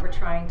know and that we're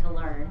trying to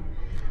learn.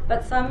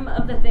 But some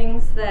of the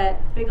things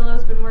that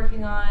Bigelow's been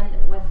working on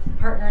with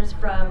partners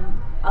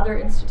from other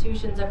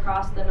institutions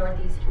across the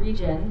Northeast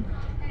region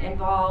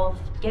involve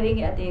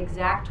getting at the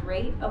exact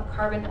rate of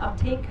carbon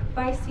uptake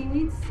by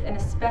seaweeds, and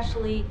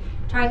especially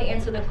trying to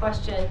answer the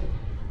question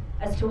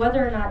as to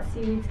whether or not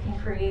seaweeds can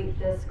create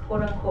this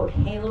quote-unquote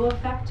halo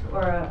effect,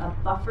 or a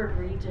buffered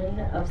region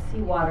of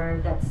seawater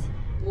that's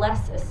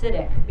less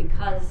acidic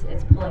because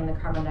it's pulling the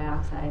carbon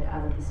dioxide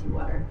out of the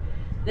seawater.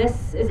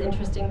 This is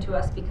interesting to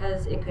us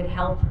because it could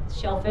help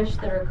shellfish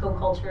that are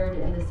co-cultured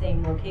in the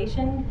same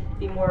location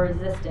be more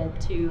resistant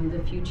to the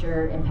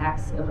future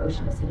impacts of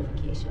ocean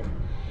acidification.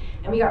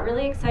 And we got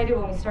really excited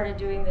when we started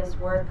doing this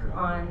work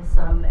on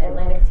some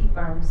Atlantic Sea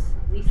Farms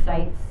lease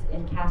sites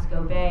in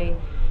Casco Bay.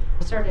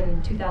 We started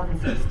in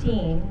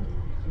 2016,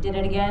 did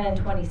it again in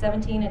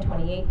 2017 and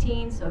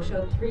 2018, so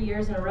showed 3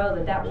 years in a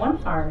row that one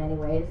farm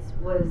anyways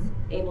was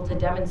able to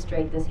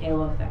demonstrate this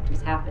halo effect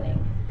was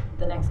happening.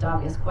 The next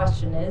obvious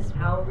question is,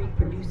 how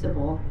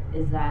reproducible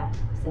is that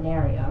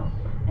scenario?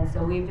 And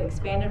so we've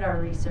expanded our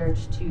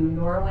research to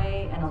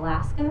Norway and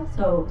Alaska,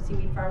 so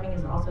seaweed farming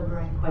is also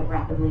growing quite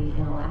rapidly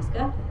in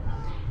Alaska.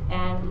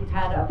 And we've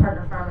had a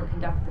partner farmer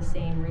conduct the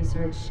same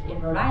research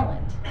in Rhode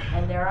Island.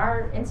 And there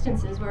are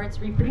instances where it's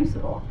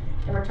reproducible.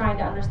 And we're trying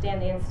to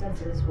understand the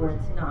instances where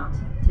it's not,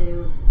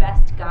 to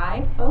best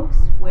guide folks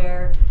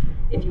where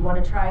if you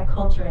want to try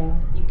culturing,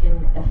 you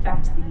can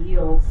affect the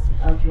yields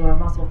of your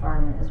mussel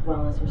farm as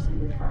well as your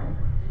seaweed farm.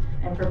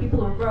 And for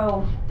people who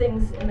grow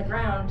things in the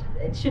ground,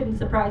 it shouldn't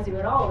surprise you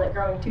at all that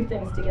growing 2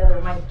 things together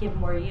might give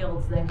more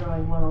yields than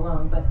growing one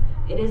alone. But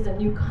it is a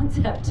new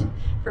concept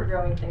for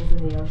growing things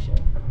in the ocean.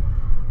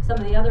 Some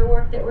of the other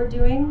work that we're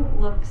doing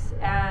looks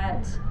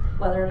at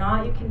whether or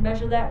not you can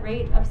measure that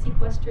rate of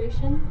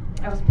sequestration.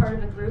 I was part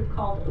of a group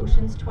called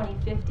Oceans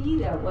 2050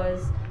 that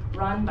was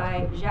run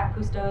by Jacques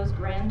Cousteau's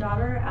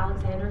granddaughter,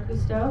 Alexandra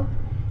Cousteau.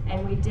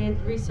 And we did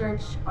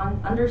research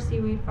on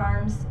under-seaweed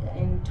farms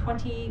in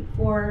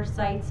 24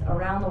 sites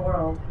around the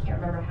world. I can't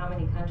remember how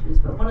many countries,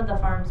 but one of the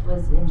farms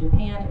was in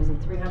Japan. It was a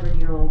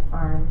 300-year-old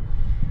farm.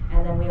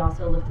 And then we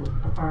also looked at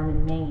a farm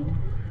in Maine.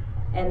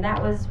 And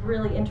that was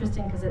really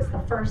interesting because it's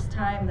the first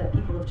time that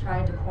people have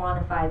tried to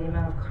quantify the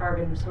amount of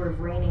carbon sort of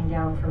raining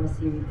down from a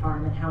seaweed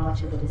farm and how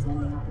much of it is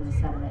ending up in the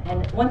sediment.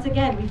 And once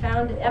again, we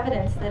found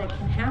evidence that it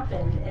can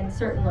happen in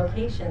certain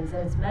locations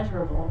and it's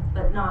measurable,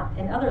 but not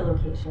in other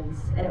locations.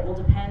 And it will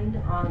depend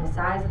on the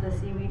size of the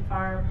seaweed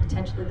farm,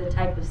 potentially the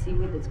type of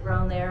seaweed that's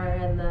grown there,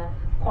 and the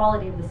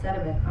quality of the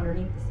sediment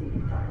underneath the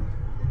seaweed farm.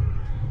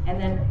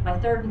 And then my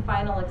third and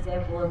final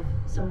example of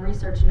some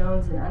research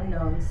knowns and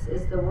unknowns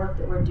is the work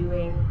that we're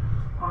doing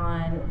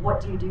on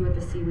what do you do with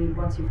the seaweed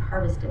once you've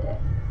harvested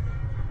it.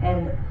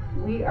 And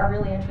we are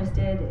really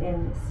interested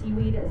in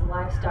seaweed as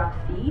livestock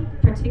feed,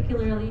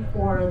 particularly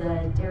for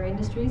the dairy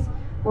industries.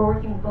 We're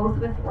working both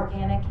with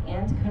organic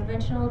and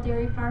conventional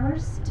dairy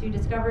farmers to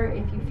discover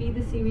if you feed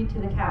the seaweed to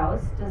the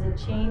cows, does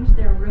it change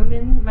their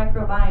rumen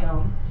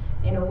microbiome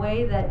in a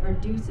way that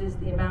reduces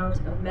the amount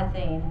of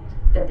methane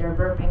that they're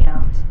burping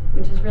out,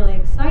 which is really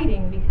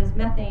exciting because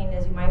methane,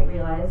 as you might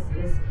realize,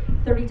 is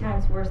 30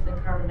 times worse than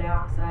carbon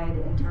dioxide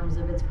in terms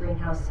of its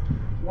greenhouse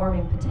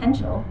warming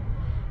potential.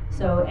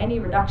 So any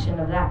reduction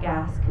of that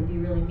gas could be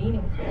really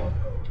meaningful.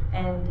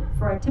 And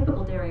for a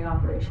typical dairy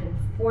operation,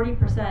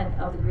 40%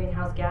 of the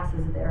greenhouse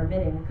gases that they're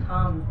emitting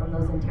come from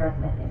those enteric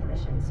methane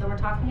emissions. So we're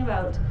talking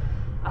about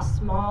a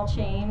small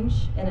change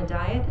in a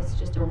diet. It's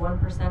just a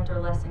 1% or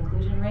less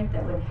inclusion rate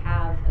that would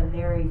have a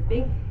very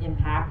big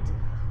impact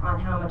on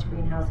how much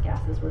greenhouse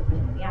gases we're putting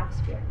in the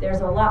atmosphere.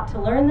 There's a lot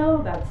to learn though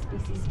about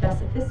species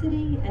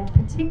specificity, and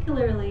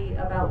particularly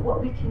about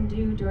what we can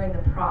do during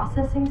the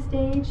processing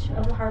stage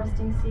of the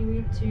harvesting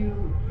seaweed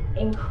to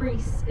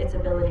increase its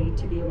ability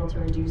to be able to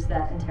reduce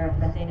that enteric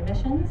methane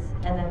emissions.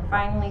 And then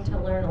finally to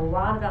learn a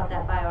lot about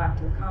that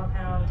bioactive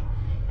compound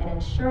and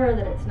ensure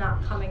that it's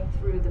not coming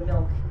through the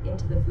milk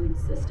into the food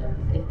system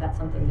if that's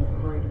something that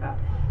we're worried about.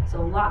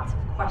 So lots of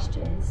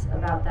questions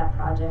about that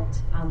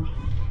project.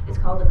 It's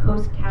called the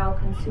Coast Cow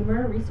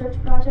Consumer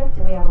Research Project,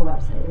 and we have a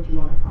website if you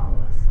want to follow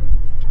us.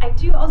 I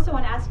do also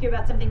want to ask you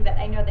about something that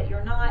I know that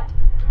you're not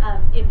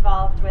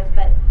involved with,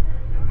 but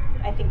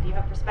I think you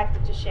have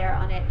perspective to share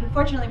on it.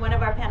 Unfortunately, one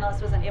of our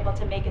panelists wasn't able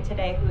to make it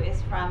today, who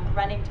is from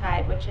Running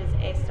Tide, which is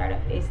a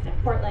startup based in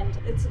Portland.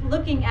 It's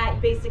looking at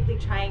basically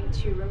trying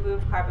to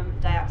remove carbon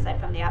dioxide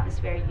from the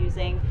atmosphere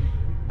using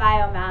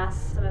biomass.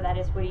 Some of that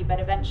is woody, but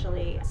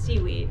eventually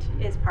seaweed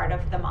is part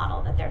of the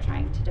model that they're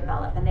trying to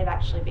develop, and they've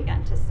actually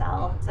begun to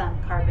sell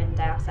some carbon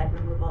dioxide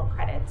removal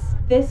credits.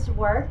 This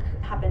work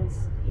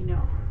happens,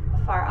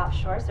 far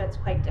offshore, so it's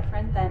quite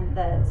different than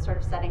the sort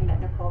of setting that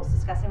Nicole's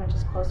discussing, which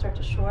is closer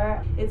to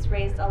shore. It's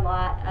raised a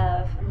lot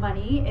of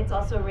money. It's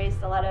also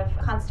raised a lot of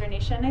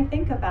consternation, I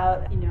think,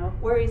 about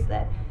worries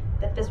that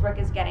this work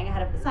is getting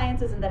ahead of the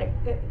sciences, and that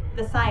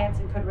the science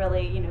could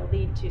really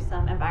lead to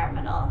some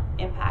environmental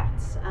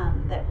impacts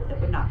that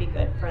would not be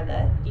good for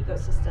the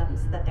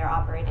ecosystems that they're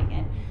operating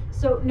in.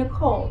 So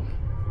Nicole,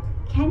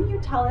 can you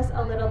tell us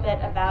a little bit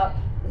about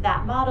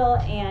that model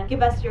and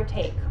give us your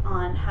take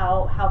on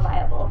how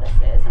viable this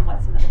is and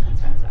what some of the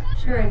concerns are?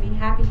 Sure, I'd be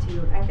happy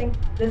to. I think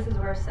this is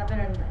where Seven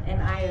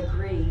and I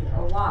agree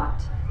a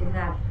lot, in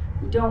that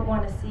we don't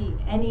want to see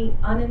any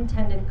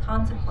unintended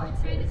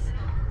consequences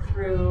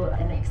through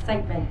an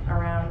excitement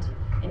around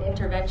an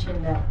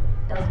intervention that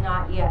does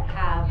not yet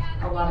have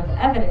a lot of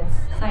evidence,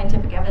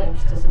 scientific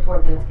evidence, to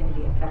support that it's going to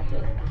be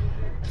effective.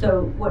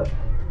 So what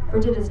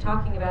Bridget is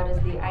talking about is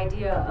the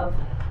idea of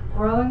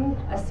growing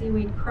a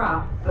seaweed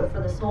crop, but for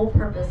the sole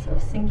purpose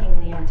of sinking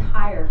the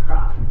entire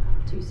crop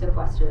to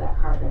sequester that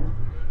carbon.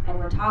 And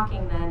we're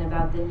talking then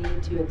about the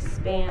need to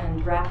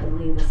expand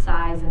rapidly the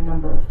size and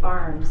number of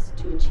farms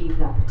to achieve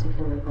that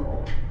particular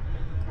goal.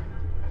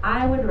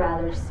 I would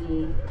rather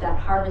see that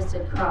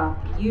harvested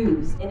crop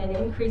used in an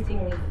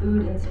increasingly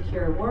food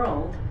insecure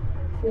world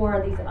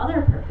for these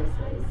other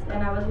purposes.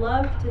 And I would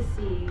love to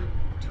see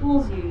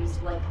tools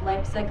used like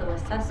life cycle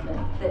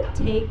assessment that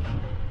take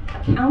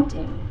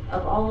accounting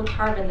of all the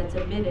carbon that's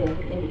emitted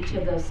in each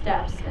of those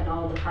steps and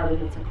all the carbon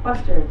that's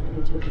sequestered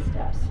in each of the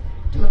steps,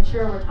 to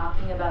ensure we're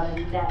talking about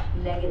a net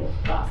negative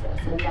process,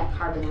 a net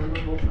carbon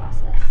removal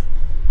process.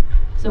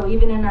 So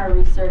even in our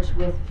research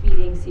with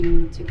feeding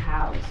seaweed to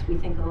cows, we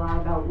think a lot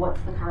about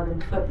what's the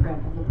carbon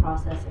footprint of the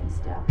processing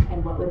step,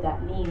 and what would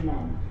that mean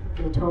then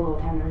for the total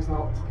end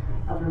result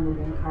of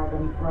removing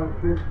carbon or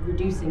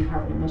reducing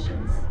carbon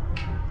emissions.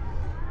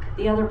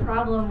 The other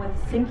problem with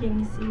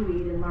sinking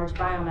seaweed in large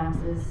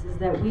biomasses is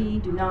that we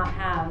do not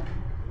have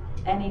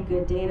any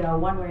good data,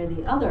 one way or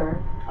the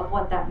other, of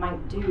what that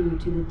might do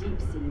to the deep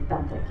sea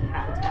benthic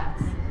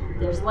habitats.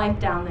 There's life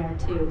down there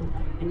too,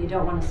 and you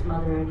don't want to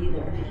smother it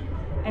either.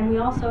 And we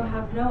also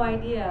have no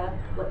idea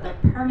what the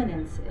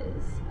permanence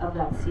is of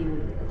that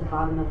seaweed at the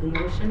bottom of the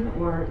ocean,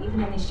 or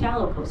even in these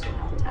shallow coastal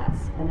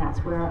habitats. And that's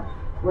where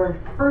we're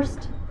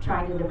first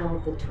trying to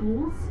develop the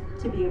tools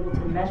to be able to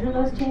measure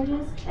those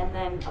changes, and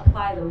then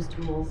apply those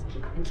tools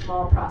in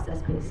small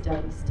process-based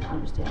studies to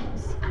understand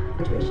those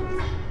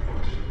situations.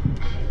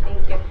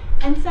 Thank you.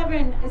 And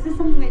Severin, is this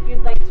something that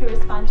you'd like to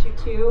respond to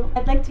too?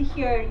 I'd like to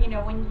hear,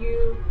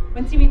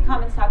 when Seaweed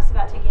Commons talks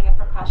about taking a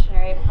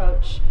precautionary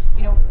approach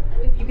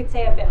if you could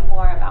say a bit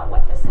more about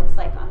what this looks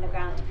like on the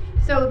ground.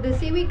 So the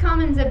Seaweed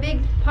Commons, a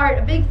big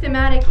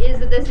thematic is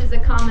that this is a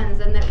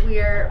commons and that we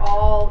are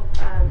all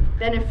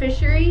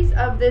beneficiaries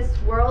of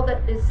this world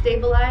that is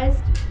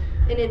stabilized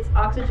in its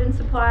oxygen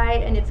supply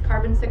and its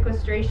carbon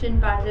sequestration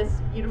by this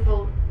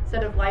beautiful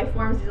set of life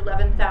forms, these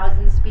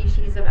 11,000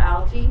 species of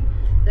algae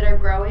that are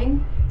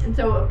growing. And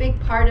so a big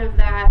part of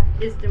that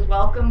is to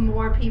welcome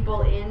more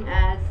people in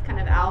as kind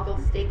of algal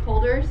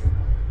stakeholders,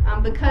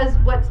 because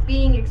what's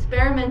being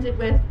experimented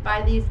with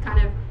by these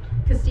kind of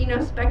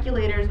casino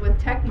speculators with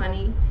tech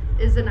money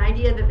is an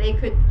idea that they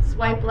could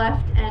swipe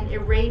left and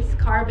erase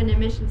carbon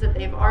emissions that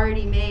they've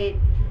already made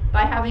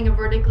by having a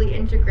vertically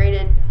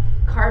integrated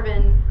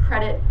carbon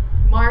credit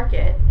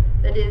market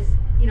that is,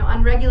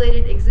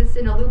 unregulated, exists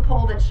in a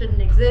loophole that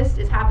shouldn't exist,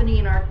 is happening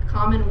in our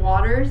common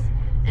waters,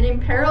 and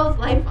imperils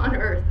life on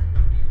Earth.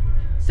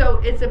 So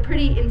it's in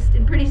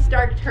pretty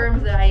stark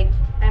terms that I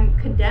am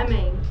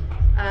condemning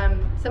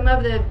some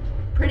of the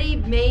pretty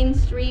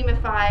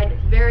mainstreamified,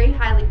 very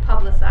highly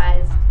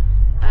publicized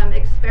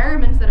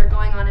experiments that are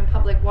going on in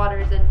public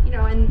waters. And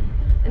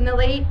in the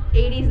late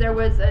 80s, there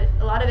was a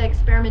lot of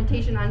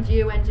experimentation on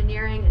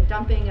geoengineering and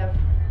dumping of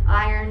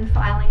iron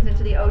filings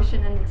into the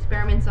ocean and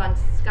experiments on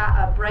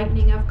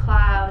brightening of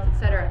clouds,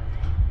 etc.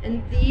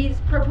 And these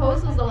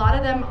proposals, a lot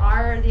of them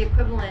are the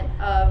equivalent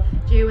of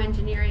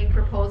geoengineering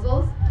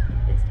proposals.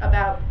 It's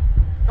about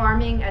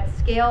farming at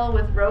scale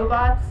with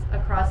robots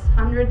across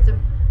hundreds of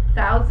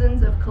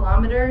thousands of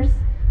kilometers.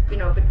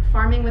 But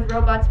farming with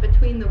robots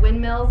between the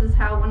windmills is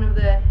how one of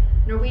the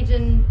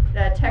Norwegian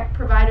tech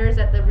providers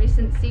at the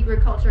recent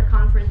Seagriculture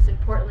conference in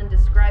Portland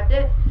described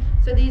it.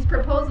 So these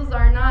proposals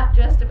are not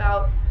just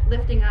about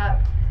lifting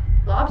up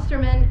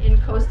lobstermen in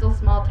coastal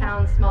small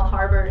towns, small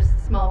harbors,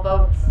 small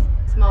boats,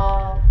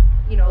 small,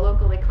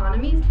 local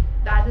economies.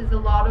 That is a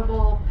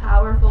laudable,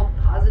 powerful,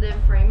 positive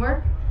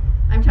framework.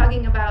 I'm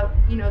talking about,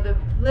 the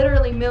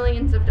literally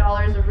millions of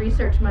dollars of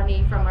research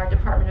money from our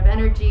Department of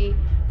Energy,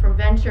 from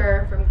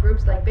venture, from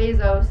groups like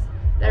Bezos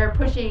that are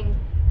pushing,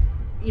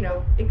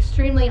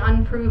 extremely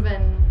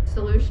unproven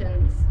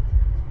solutions.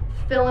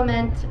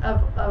 Filament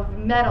of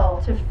metal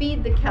to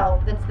feed the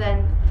kelp that's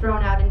then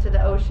thrown out into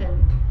the ocean,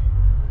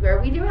 where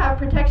we do have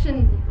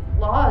protection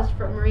laws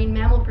for marine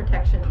mammal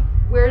protection.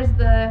 Where's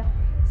the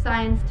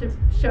science to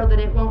show that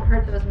it won't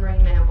hurt those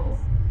marine mammals?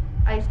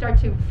 I start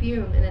to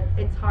fume, and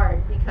it's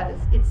hard because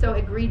it's so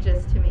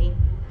egregious to me.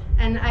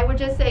 And I would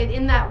just say,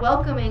 in that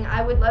welcoming,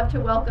 I would love to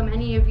welcome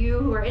any of you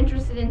who are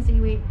interested in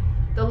seaweed.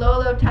 The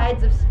low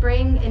tides of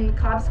spring in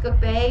Cobscook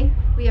Bay,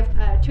 we have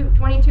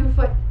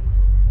 22-foot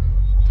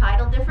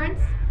tidal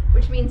difference,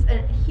 which means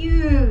a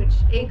huge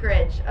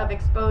acreage of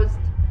exposed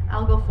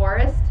algal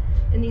forest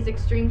in these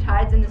extreme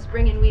tides in the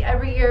spring. And we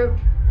every year,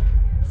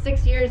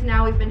 6 years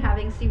now, we've been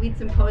having seaweed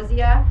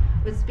symposia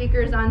with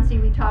speakers on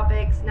seaweed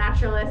topics,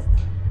 naturalists.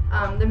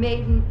 The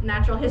Maine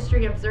Natural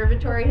History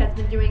Observatory has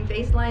been doing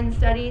baseline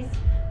studies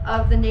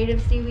of the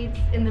native seaweeds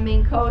in the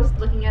Maine coast,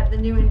 looking at the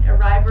new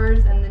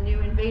arrivers and the new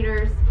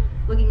invaders,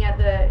 looking at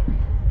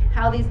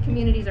how these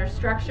communities are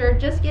structured,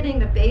 just getting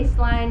the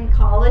baseline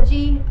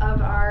ecology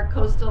of our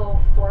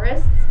coastal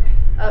forests,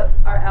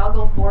 our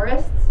algal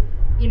forests,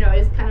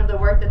 is kind of the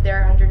work that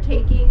they're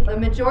undertaking. The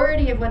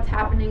majority of what's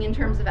happening in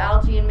terms of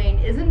algae in Maine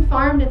isn't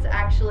farmed, it's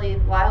actually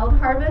wild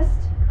harvest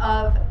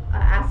of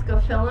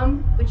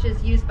ascophyllum, which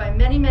is used by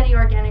many, many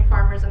organic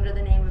farmers under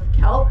the name of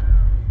kelp.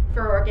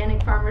 For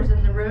organic farmers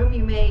in the room,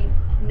 you may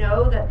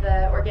know that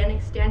the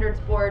Organic Standards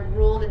Board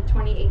ruled in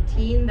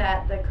 2018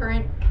 that the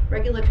current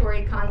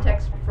regulatory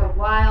context for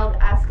wild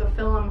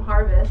ascophyllum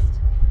harvest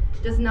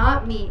does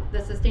not meet the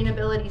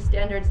sustainability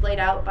standards laid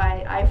out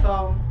by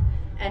IFOAM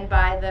and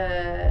by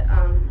the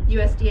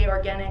USDA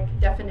organic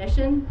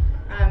definition.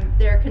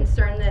 They're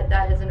concerned that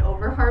that is an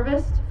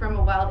overharvest from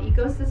a wild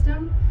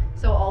ecosystem.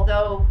 So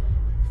although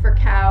for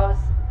cows,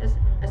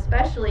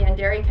 especially, and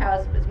dairy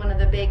cows is one of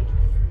the big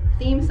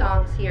theme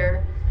songs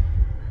here,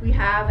 we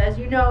have, as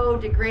you know,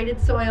 degraded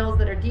soils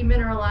that are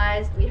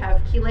demineralized. We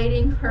have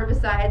chelating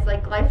herbicides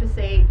like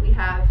glyphosate. We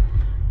have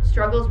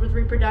struggles with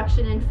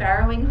reproduction in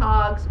farrowing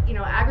hogs.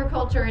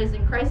 Agriculture is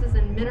in crisis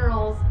in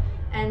minerals,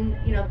 and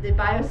the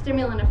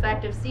biostimulant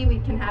effect of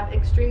seaweed can have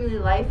extremely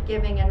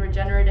life-giving and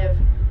regenerative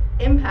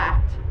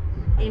impact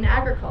in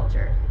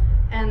agriculture.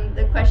 And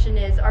the question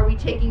is, are we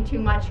taking too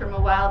much from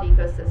a wild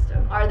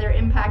ecosystem? Are there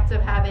impacts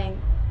of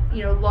having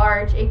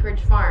large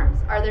acreage farms?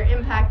 Are there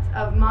impacts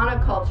of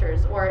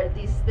monocultures, or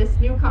this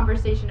new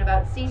conversation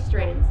about sea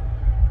strains?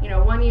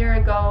 1 year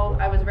ago,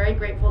 I was very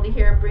grateful to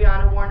hear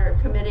Brianna Warner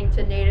committing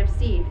to native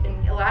seed.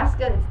 In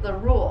Alaska, it's the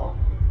rule.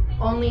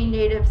 Only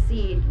native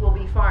seed will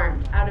be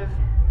farmed out of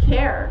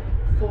care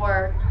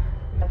for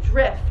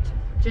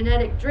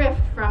genetic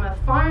drift from a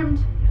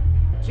farmed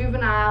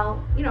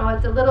juvenile,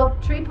 it's a little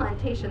tree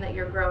plantation that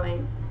you're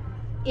growing,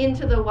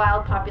 into the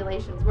wild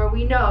populations, where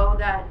we know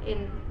that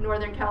in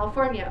Northern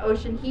California,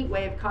 ocean heat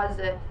wave caused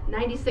a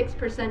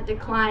 96%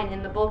 decline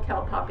in the bull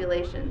kelp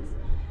populations.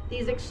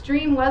 These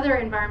extreme weather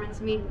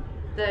environments mean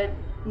the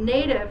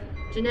native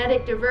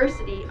genetic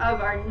diversity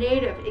of our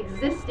native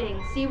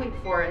existing seaweed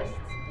forests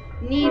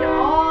need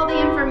all the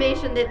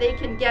information that they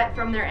can get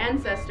from their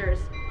ancestors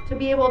to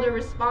be able to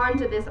respond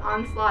to this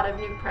onslaught of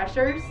new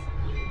pressures.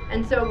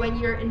 And so when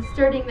you're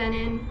inserting then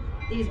in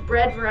these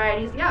bred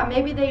varieties, yeah,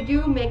 maybe they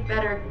do make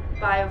better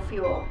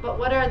biofuel, but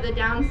what are the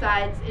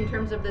downsides in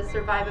terms of the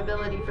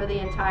survivability for the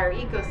entire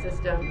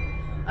ecosystem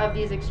of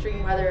these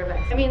extreme weather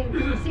events? I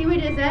mean,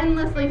 seaweed is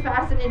endlessly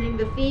fascinating.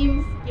 The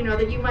themes,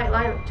 that you might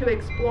like to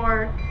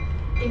explore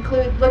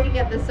include looking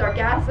at the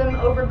sargassum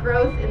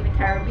overgrowth in the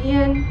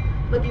Caribbean,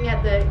 looking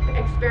at the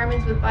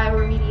experiments with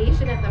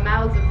bioremediation at the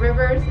mouths of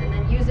rivers, and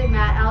then using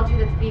that algae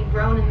that's being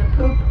grown in the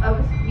poop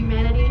of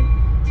humanity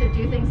to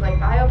do things like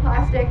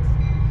bioplastics.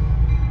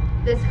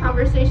 This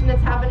conversation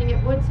that's happening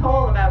at Woods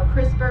Hole about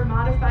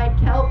CRISPR-modified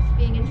kelps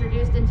being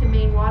introduced into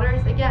Maine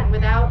waters, again,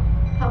 without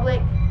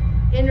public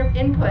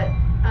input,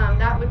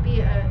 that would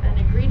be an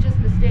egregious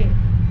mistake.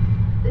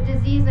 The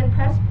disease and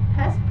pest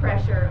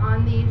pressure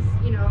on these,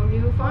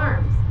 new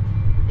farms.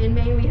 In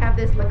Maine, we have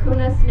this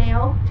lacuna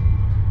snail.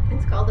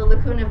 It's called the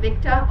lacuna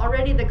victa.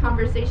 Already the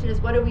conversation is,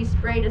 what do we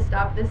spray to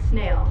stop this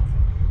snail?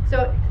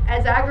 So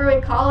as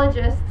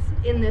agroecologists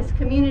in this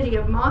community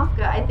of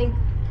MOFGA, I think,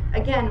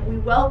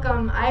 again,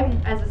 I'm,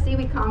 as a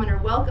seaweed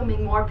commenter,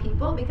 welcoming more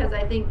people, because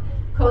I think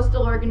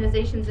coastal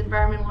organizations,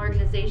 environmental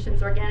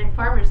organizations, organic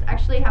farmers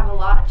actually have a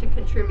lot to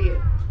contribute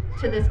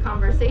to this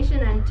conversation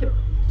and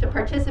to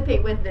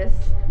participate with this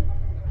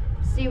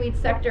seaweed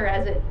sector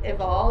as it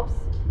evolves.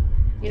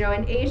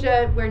 In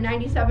Asia, where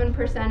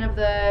 97% of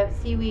the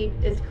seaweed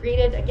is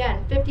created,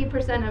 again,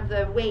 50% of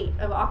the weight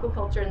of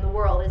aquaculture in the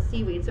world is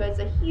seaweed. So it's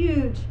a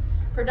huge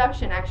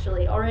production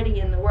actually already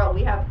in the world.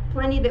 We have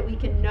plenty that we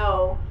can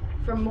know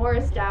from more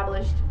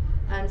established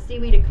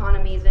seaweed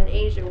economies in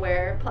Asia,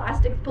 where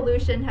plastic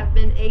pollution have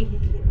been a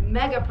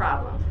mega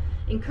problem.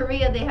 In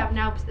Korea, they have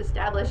now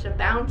established a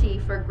bounty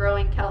for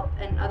growing kelp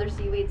and other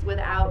seaweeds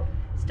without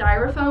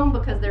styrofoam,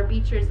 because their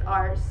beaches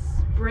are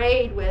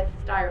sprayed with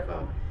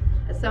styrofoam.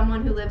 As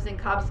someone who lives in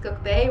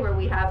Cobscook Bay, where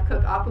we have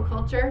Cook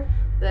Aquaculture,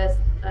 the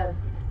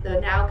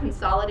now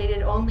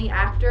consolidated only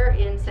actor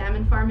in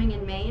salmon farming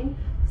in Maine,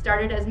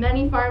 started as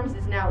many farms,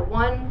 is now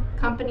one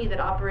company that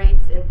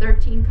operates in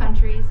 13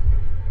 countries.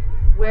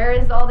 Where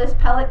is all this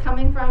pellet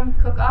coming from?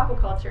 Cook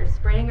Aquaculture,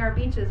 spraying our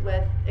beaches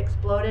with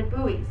exploded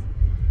buoys.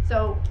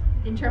 So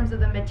in terms of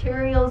the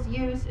materials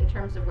used, in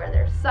terms of where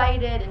they're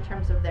sited, in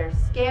terms of their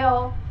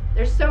scale,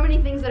 there's so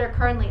many things that are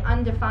currently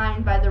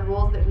undefined by the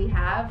rules that we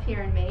have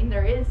here in Maine.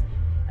 There is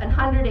a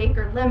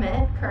 100-acre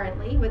limit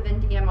currently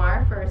within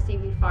DMR for a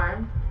seaweed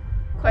farm.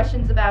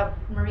 Questions about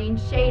marine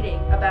shading,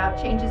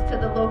 about changes to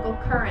the local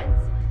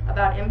currents,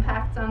 about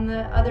impacts on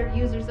the other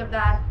users of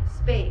that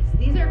space.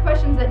 These are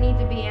questions that need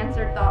to be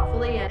answered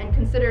thoughtfully and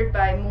considered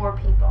by more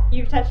people.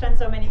 You've touched on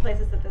so many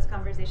places that this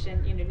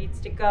conversation, needs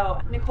to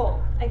go.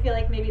 Nicole, I feel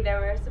like maybe there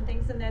were some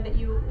things in there that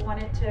you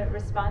wanted to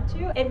respond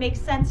to. It makes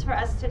sense for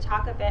us to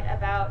talk a bit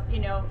about,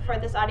 for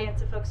this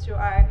audience of folks who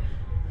are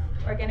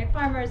organic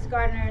farmers,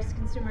 gardeners,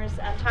 consumers,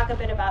 talk a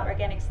bit about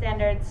organic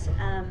standards.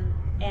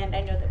 And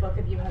I know that both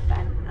of you have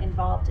been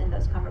involved in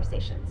those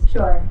conversations.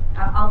 Sure,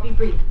 I'll be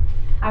brief.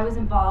 I was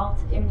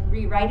involved in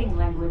rewriting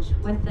language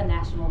with the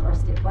National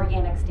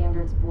Organic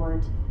Standards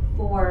Board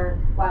for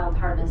wild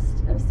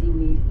harvest of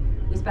seaweed.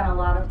 We spent a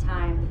lot of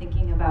time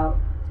thinking about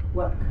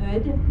what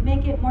could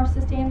make it more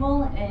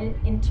sustainable, and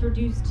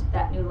introduced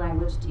that new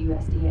language to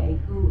USDA,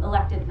 who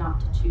elected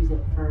not to choose it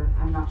for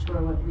I'm not sure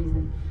what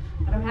reason.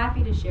 But I'm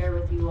happy to share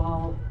with you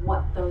all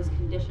what those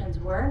conditions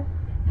were.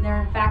 And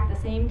they're in fact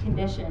the same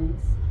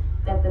conditions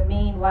that the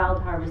Maine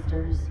wild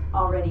harvesters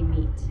already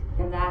meet,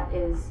 and that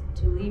is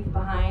to leave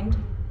behind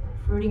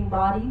fruiting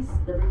bodies,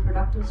 the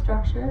reproductive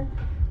structure,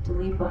 to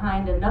leave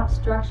behind enough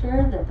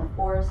structure that the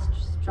forest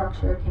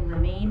structure can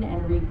remain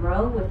and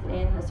regrow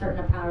within a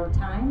certain amount of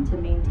time to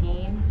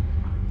maintain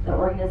the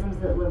organisms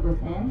that live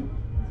within,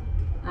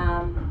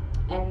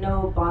 and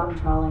no bottom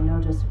trawling, no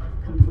just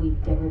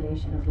complete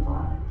degradation of the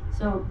bottom.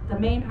 So the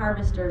Maine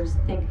harvesters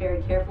think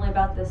very carefully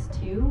about this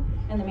too,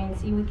 and the Maine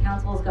Seaweed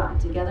Council has gotten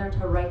together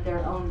to write their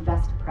own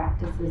best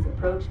practices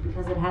approach,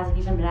 because it hasn't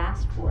even been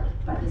asked for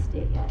by the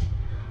state yet.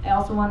 I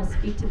also want to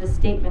speak to the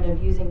statement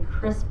of using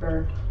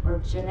CRISPR, or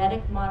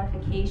genetic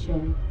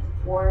modification,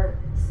 for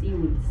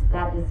seaweeds.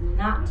 That is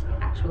not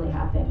actually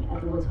happening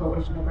at the Woods Hole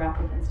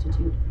Oceanographic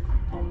Institute.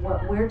 And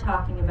what we're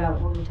talking about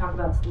when we talk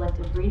about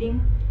selective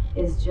breeding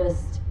is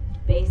just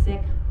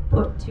basic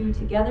put two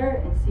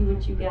together and see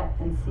what you get,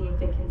 and see if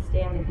it can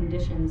stand the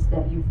conditions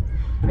that you've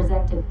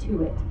presented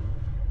to it.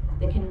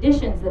 The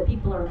conditions that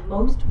people are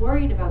most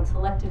worried about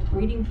selective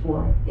breeding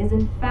for is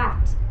in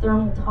fact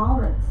thermal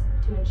tolerance,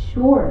 to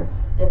ensure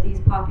that these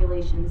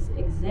populations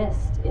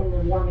exist in the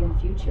warming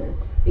future.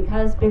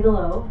 Because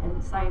Bigelow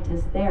and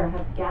scientists there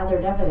have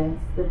gathered evidence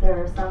that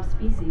there are some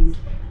species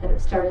that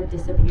have started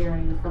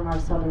disappearing from our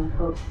southern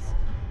coasts.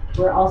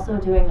 We're also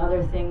doing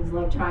other things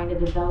like trying to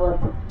develop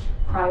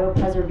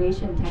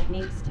cryopreservation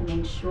techniques to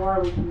make sure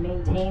we can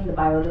maintain the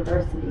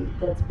biodiversity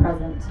that's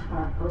present on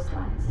our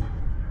coastlines.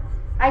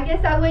 I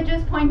guess I would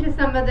just point to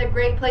some of the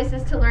great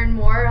places to learn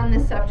more on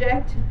this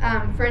subject.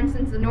 For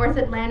instance, the North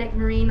Atlantic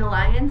Marine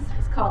Alliance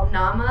is called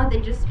NAMA.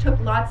 They just took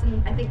lots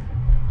and I think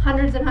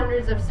hundreds and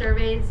hundreds of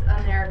surveys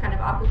on their kind of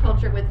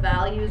aquaculture with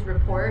values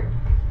report,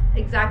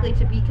 exactly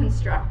to be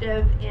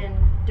constructive in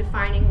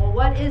defining, well,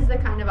 what is the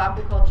kind of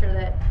aquaculture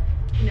that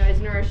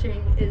is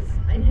nourishing,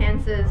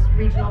 enhances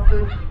regional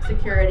food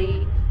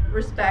security,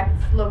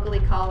 respects local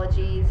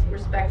ecologies,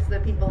 respects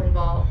the people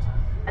involved.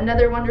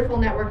 Another wonderful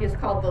network is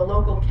called the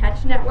Local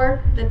Catch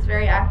Network that's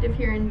very active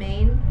here in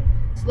Maine.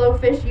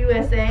 Slowfish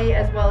USA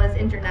as well as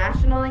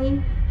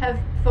internationally have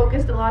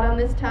focused a lot on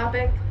this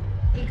topic.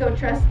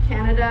 EcoTrust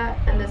Canada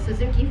and the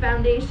Suzuki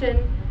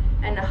Foundation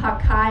and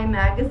Hakai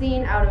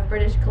magazine out of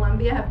British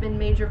Columbia have been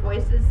major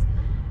voices.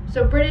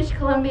 So British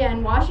Columbia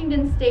and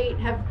Washington State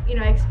have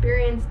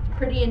experienced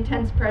pretty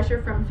intense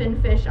pressure from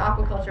finfish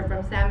aquaculture,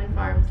 from salmon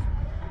farms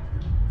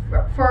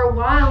for a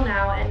while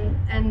now,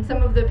 and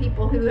some of the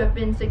people who have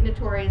been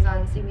signatories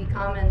on Seaweed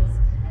Commons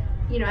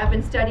have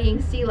been studying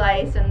sea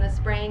lice and the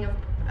spraying of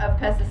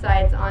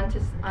pesticides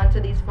onto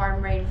these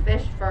farm-raised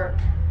fish for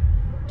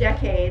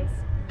decades.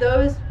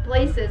 Those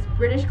places,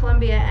 British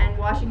Columbia and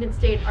Washington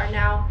State, are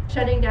now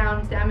shutting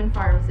down salmon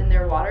farms in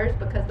their waters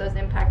because those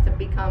impacts have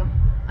become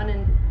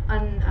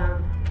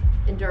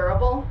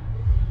unendurable.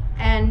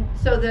 And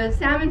so the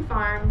salmon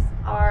farms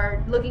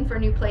are looking for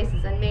new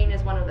places, and Maine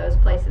is one of those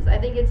places. I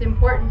think it's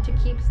important to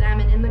keep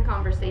salmon in the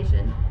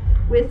conversation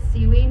with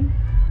seaweed.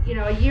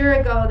 A year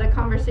ago, the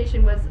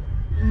conversation was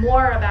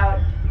more about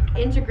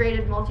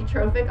integrated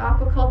multi-trophic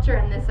aquaculture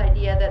and this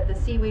idea that the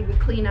seaweed would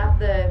clean up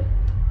the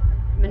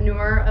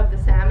manure of the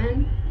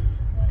salmon,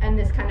 and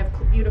this kind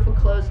of beautiful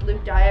closed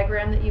loop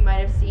diagram that you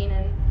might have seen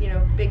in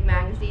big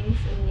magazines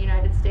in the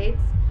United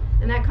States.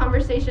 And that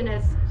conversation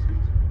has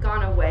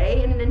gone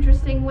away in an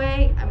interesting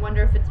way. I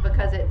wonder if it's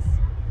because it's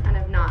kind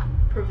of not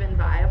proven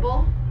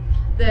viable.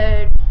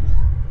 The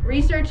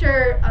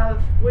researcher of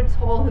Woods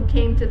Hole who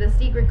came to the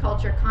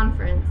Seagriculture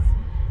conference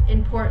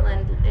in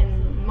Portland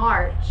in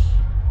March,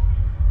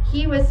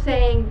 he was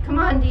saying, come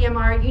on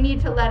DMR, you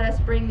need to let us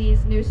bring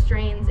these new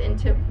strains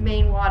into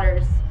Maine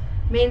waters.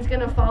 Maine's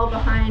gonna fall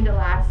behind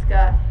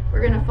Alaska.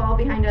 We're gonna fall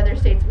behind other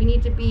states. We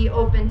need to be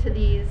open to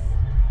these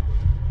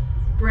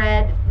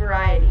bred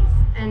varieties.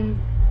 And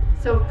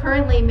so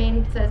currently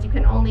Maine says you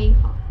can only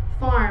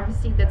farm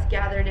seed that's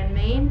gathered in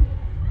Maine,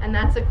 and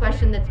that's a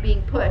question that's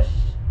being pushed.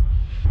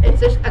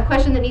 It's a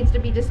question that needs to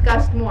be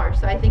discussed more,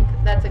 so I think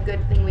that's a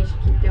good thing we should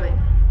keep doing.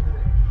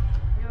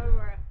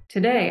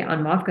 Today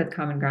on Mofca's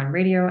Common Ground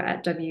Radio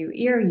at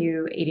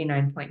WERU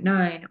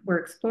 89.9, we're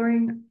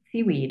exploring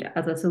seaweed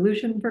as a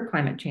solution for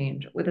climate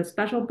change with a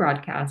special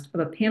broadcast of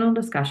a panel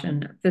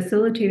discussion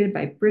facilitated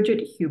by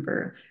Bridget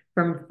Huber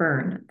from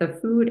FERN, the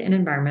Food and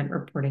Environment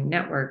Reporting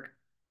Network.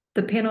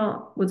 The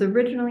panel was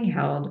originally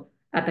held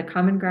at the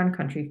Common Ground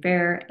Country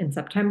Fair in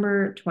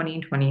September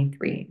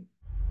 2023.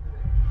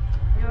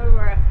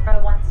 Nora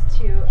wants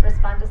to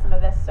respond to some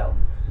of this, so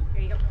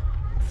here you go.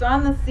 So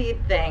on the seed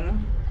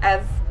thing,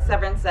 as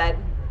Severin said,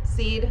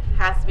 seed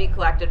has to be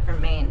collected from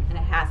Maine and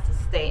it has to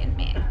stay in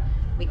Maine.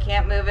 We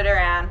can't move it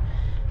around.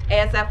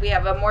 ASF, we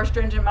have a more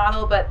stringent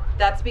model, but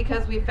that's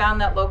because we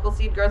found that local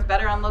seed grows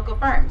better on local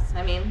farms.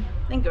 I mean,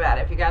 think about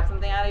it. If you got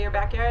something out of your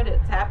backyard,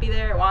 it's happy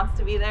there, it wants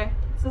to be there.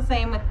 It's the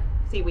same with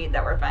seaweed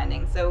that we're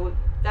finding. So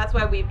that's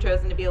why we've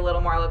chosen to be a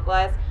little more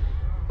localized.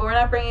 But we're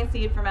not bringing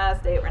seed from out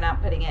of state. We're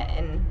not putting it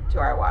into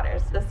our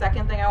waters. The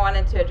second thing I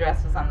wanted to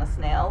address was on the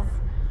snails.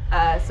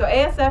 So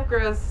ASF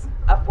grows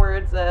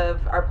upwards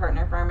of, our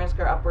partner farmers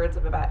grow upwards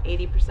of about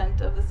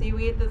 80% of the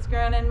seaweed that's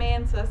grown in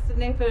Maine. So a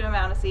significant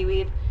amount of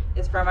seaweed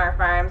is from our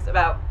farms.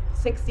 About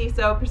 60%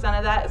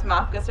 of that is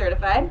MOFGA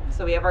certified.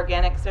 So we have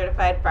organic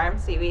certified farm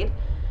seaweed.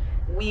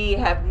 We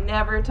have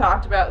never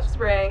talked about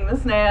spraying the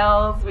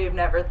snails. We've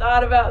never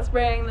thought about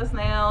spraying the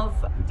snails.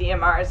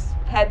 DMR's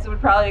heads would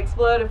probably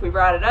explode if we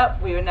brought it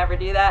up. We would never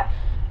do that.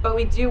 But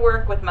we do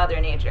work with Mother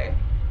Nature.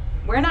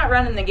 We're not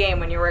running the game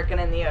when you're working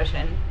in the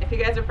ocean. If you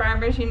guys are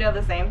farmers, you know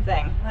the same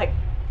thing. Like,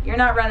 you're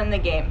not running the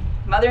game.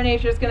 Mother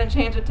Nature's gonna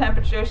change the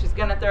temperature. She's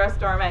gonna throw a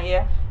storm at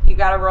you. You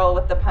gotta roll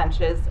with the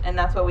punches, and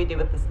that's what we do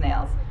with the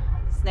snails.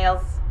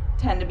 Snails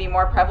tend to be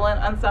more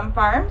prevalent on some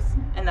farms,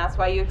 and that's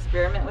why you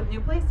experiment with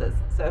new places.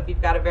 So if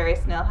you've got a very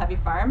snail heavy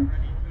farm,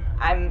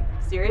 I'm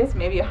serious,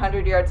 maybe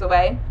 100 yards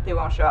away, they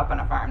won't show up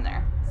on a farm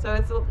there. So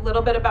it's a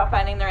little bit about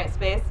finding the right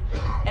space,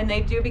 and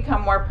they do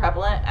become more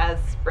prevalent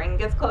as spring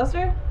gets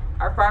closer.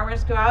 Our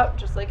farmers go out,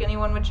 just like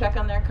anyone would check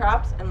on their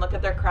crops, and look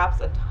at their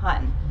crops a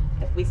ton.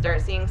 If we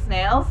start seeing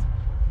snails,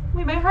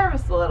 we might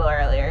harvest a little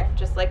earlier.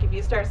 Just like if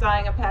you start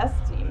sawing a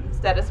pest,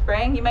 instead of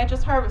spraying, you might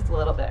just harvest a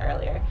little bit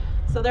earlier.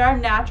 So there are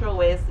natural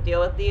ways to deal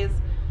with these,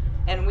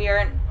 and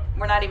we're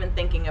not even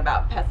thinking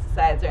about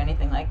pesticides or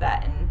anything like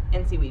that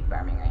in seaweed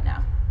farming right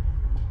now.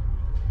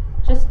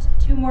 Just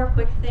two more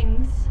quick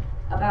things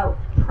about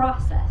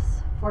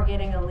process for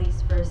getting a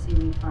lease for a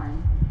seaweed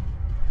farm.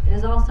 It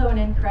is also an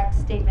incorrect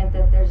statement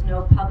that there's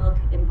no public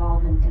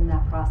involvement in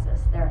that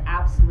process. There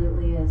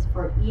absolutely is.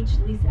 For each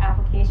lease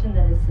application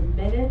that is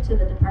submitted to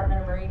the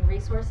Department of Marine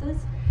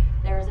Resources,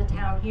 There's a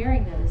town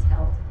hearing that is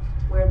held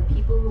where the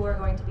people who are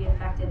going to be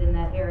affected in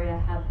that area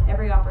have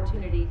every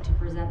opportunity to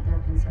present their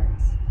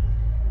concerns.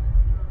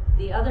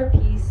 The other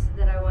piece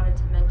that I wanted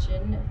to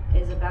mention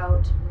is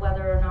about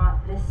whether or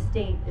not this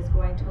state is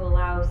going to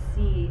allow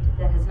seed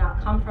that has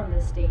not come from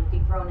this state be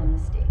grown in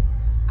this state.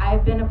 I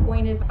have been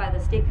appointed by the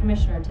state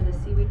commissioner to the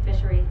Seaweed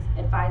Fisheries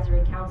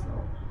Advisory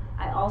Council.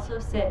 I also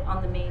sit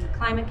on the Maine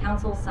Climate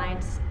Council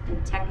Science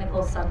and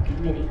Technical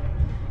Subcommittee.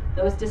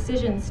 Those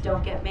decisions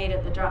don't get made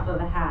at the drop of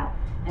a hat,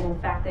 and in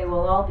fact they will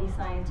all be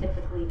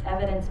scientifically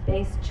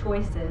evidence-based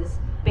choices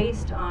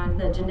based on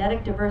the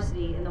genetic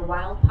diversity in the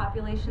wild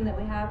population that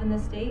we have in the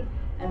state,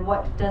 and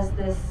what does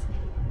this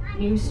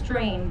new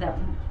strain that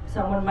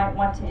someone might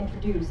want to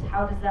introduce,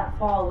 how does that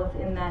fall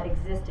within that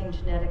existing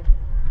genetic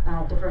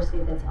diversity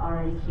that's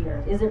already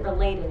here? Is it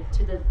related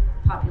to the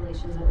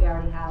populations that we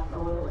already have, or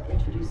will it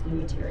introduce new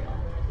material?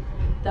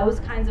 Those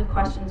kinds of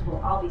questions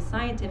will all be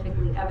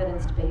scientifically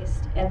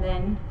evidence-based, and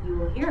then you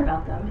will hear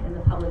about them in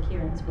the public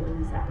hearings for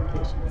these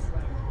applications.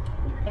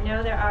 I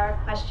know there are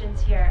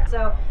questions here.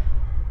 So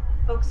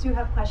folks who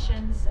have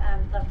questions,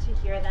 love to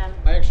hear them.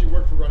 I actually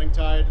work for Running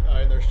Tide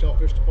in their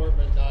shellfish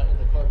department, not in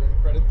the carbon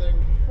credit thing.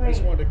 Right. I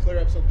just wanted to clear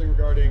up something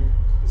regarding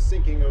the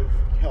sinking of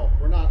kelp.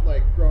 We're not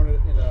like growing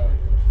it in a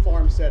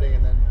farm setting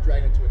and then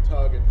dragging it to a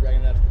tug and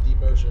dragging it out to the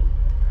deep ocean.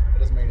 That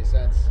doesn't make any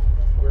sense.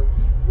 We're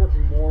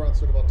working more on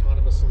sort of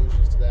autonomous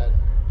solutions to that.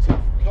 So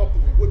kelp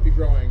that we would be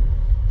growing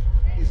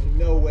is in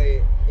no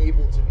way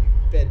able to be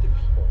fed to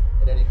people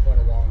at any point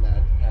along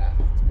that path.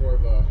 It's more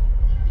of a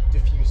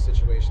diffuse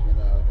situation than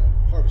a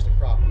harvest a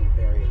crop and then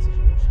bury it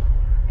situation.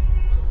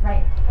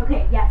 Right.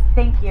 Okay. Yes.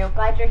 Thank you.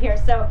 Glad you're here.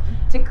 So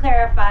to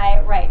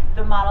clarify, right,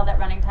 the model that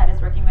Running Tide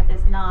is working with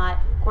is not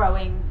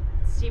growing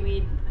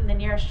seaweed in the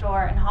near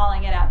shore and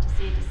hauling it out to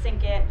sea to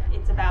sink it.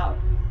 It's about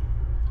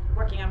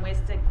working on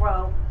ways to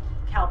grow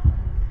kelp,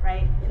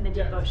 right, in the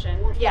deep ocean.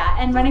 Yeah.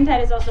 And Running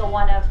Tide is also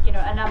one of,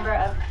 a number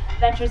of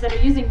ventures that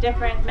are using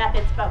different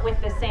methods, but with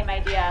the same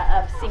idea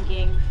of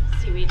sinking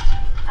seaweed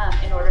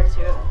in order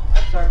to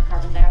absorb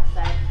carbon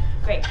dioxide.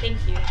 Great. Thank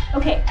you.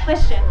 Okay.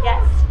 Question.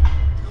 Yes.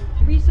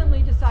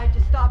 Recently decided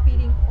to stop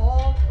eating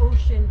all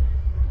ocean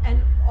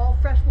and all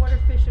freshwater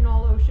fish and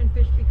all ocean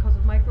fish because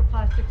of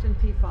microplastics and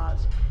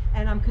PFAS.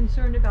 And I'm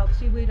concerned about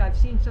seaweed. I've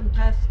seen some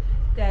tests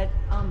that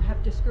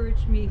have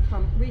discouraged me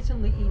from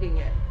recently eating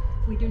it.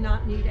 We do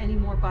not need any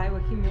more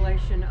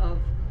bioaccumulation of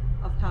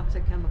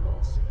toxic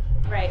chemicals.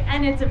 Right,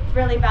 and it's a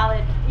really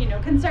valid,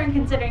 concern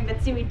considering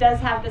that seaweed does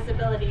have this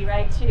ability,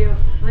 right, to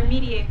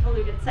remediate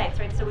polluted sites,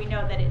 right? So we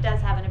know that it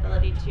does have an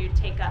ability to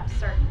take up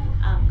certain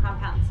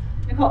compounds.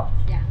 Nicole.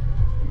 Yeah.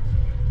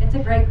 It's a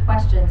great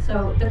question.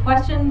 So the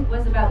question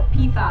was about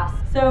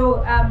PFAS.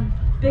 So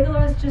Bigelow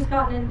has just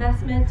gotten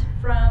investment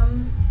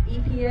from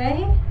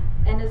EPA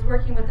and is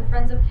working with the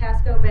Friends of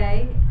Casco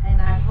Bay,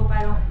 and I hope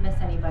I don't miss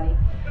anybody.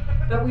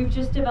 But we've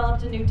just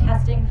developed a new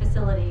testing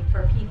facility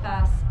for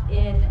PFAS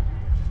in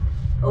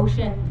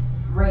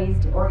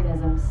ocean-raised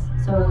organisms.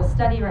 So the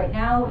study right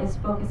now is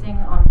focusing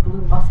on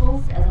blue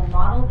mussels as a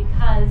model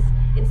because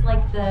it's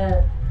like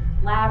the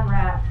lab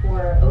rat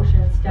for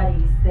ocean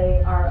studies.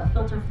 They are a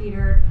filter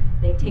feeder.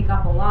 They take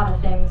up a lot of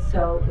things,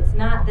 so it's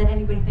not that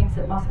anybody thinks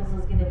that mussels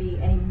is going to be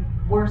any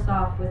worse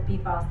off with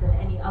PFAS than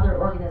any other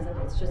organism.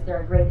 It's just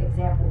they're a great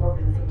example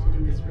organism to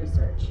do this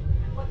research.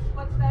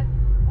 What's that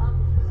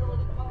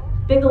facility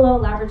called? Bigelow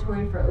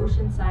Laboratory for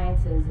Ocean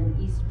Sciences in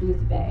East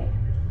Booth Bay,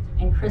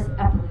 and Chris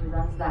Epley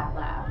runs that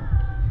lab.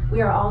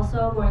 We are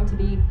also going to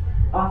be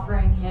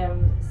offering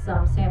him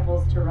some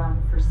samples to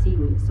run for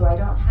seaweed. So I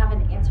don't have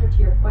an answer to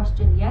your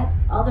question yet,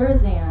 other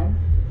than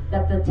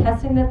that the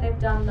testing that they've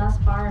done thus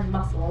far in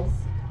mussels,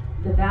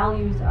 the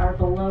values are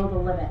below the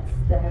limits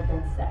that have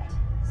been set.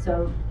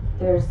 So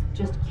there's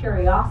just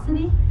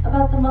curiosity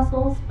about the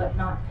mussels, but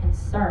not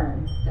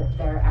concern that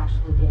they're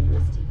actually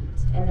dangerous to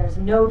eat. And there's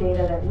no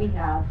data that we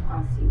have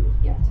on seaweed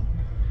yet.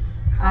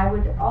 I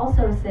would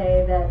also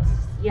say that,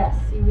 yes,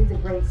 seaweed's a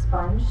great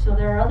sponge, so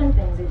there are other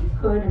things that you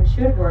could and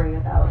should worry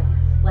about,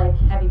 like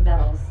heavy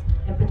metals,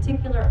 in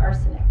particular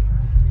arsenic.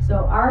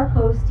 So our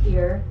coast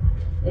here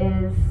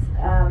is,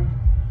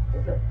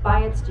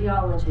 by its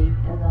geology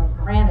and the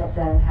granite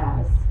that it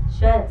has,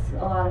 sheds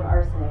a lot of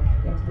arsenic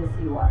into the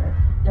seawater.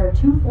 There are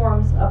two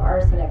forms of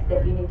arsenic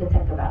that you need to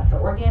think about, the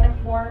organic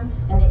form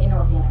and the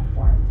inorganic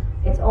form.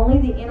 It's only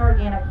the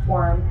inorganic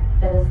form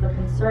that is the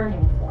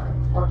concerning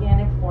form.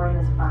 Organic form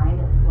is fine,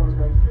 it flows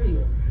right through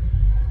you.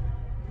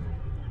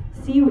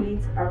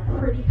 Seaweeds are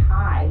pretty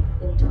high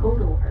in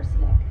total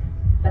arsenic,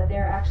 but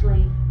they're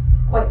actually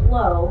quite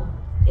low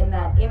in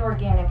that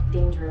inorganic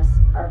dangerous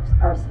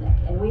arsenic.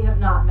 And we have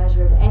not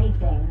measured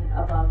anything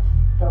above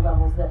the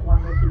levels that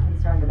one would be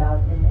concerned about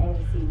in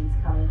any seaweeds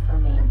coming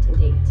from Maine to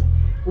date.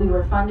 We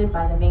were funded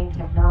by the Maine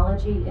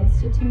Technology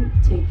Institute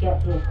to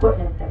get the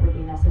equipment that would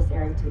be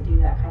necessary to do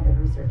that kind of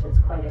research. It's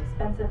quite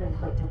expensive and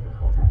quite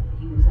difficult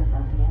to use and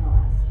run and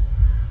analyze.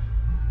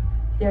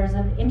 There's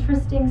an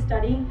interesting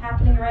study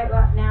happening right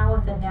now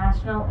with the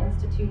National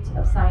Institute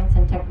of Science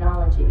and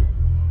Technology.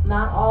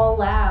 Not all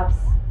labs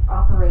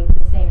operate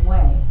the same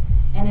way.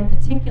 And in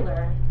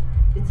particular,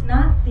 it's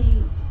not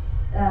the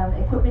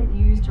equipment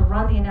used to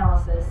run the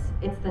analysis,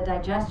 it's the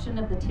digestion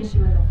of the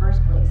tissue in the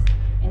first place.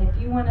 And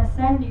if you want to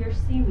send your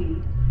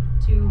seaweed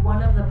to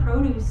one of the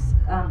produce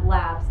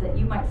labs that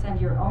you might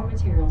send your own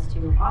materials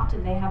to,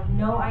 often they have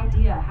no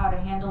idea how to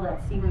handle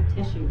that seaweed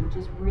tissue, which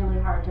is really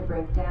hard to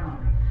break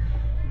down.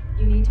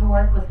 You need to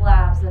work with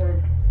labs that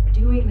are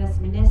doing this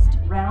NIST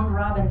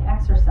round-robin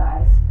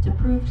exercise to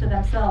prove to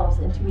themselves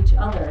and to each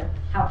other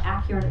how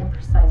accurate and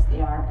precise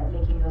they are at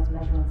making those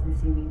measurements in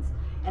seaweeds.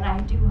 And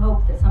I do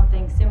hope that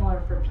something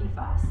similar for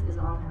PFAS is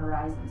on the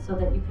horizon so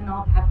that you can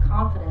all have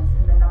confidence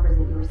in the numbers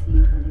that you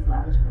receive from these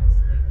laboratories.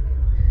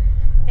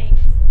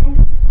 Thanks.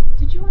 And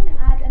did you want to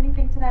add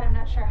anything to that? I'm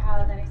not sure how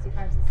Atlantic Sea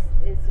Farms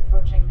is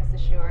approaching this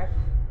issue, or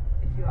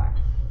if you are.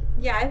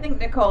 Yeah, I think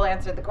Nicole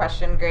answered the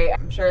question great.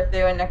 I'm sure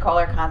Thu and Nicole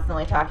are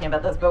constantly talking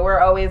about this, but we're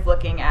always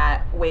looking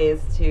at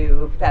ways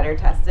to better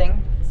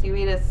testing.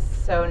 Seaweed is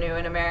so new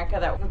in America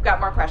that we've got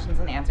more questions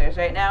than answers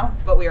right now,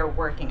 but we are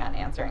working on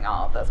answering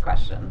all of those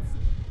questions.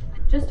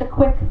 Just a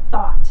quick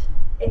thought.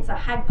 It's a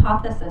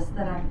hypothesis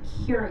that I'm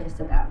curious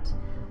about,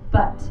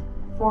 but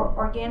for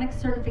organic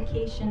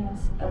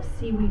certifications of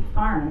seaweed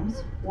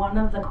farms, one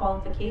of the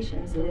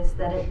qualifications is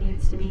that it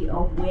needs to be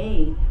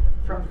away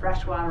from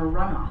freshwater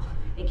runoff.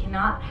 It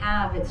cannot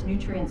have its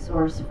nutrient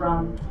source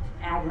from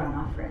ag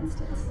runoff, for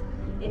instance.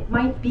 It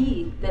might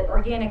be that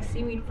organic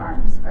seaweed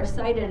farms are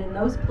sited in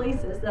those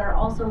places that are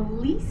also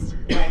least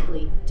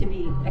likely to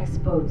be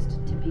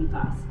exposed to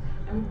PFAS.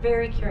 I'm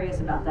very curious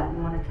about that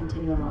and want to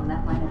continue along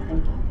that line of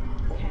thinking.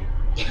 Okay.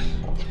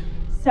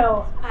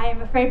 So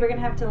I'm afraid we're going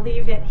to have to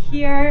leave it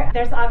here.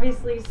 There's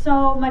obviously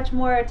so much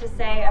more to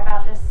say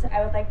about this.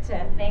 I would like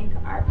to thank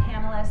our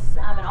panelists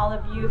and all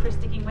of you for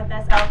sticking with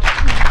us.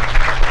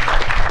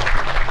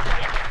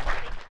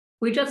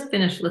 We just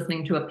finished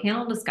listening to a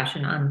panel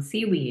discussion on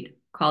seaweed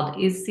called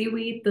 "Is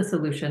Seaweed the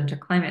Solution to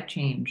Climate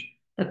Change?"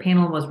 The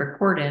panel was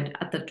recorded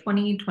at the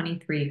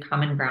 2023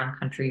 Common Ground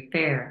Country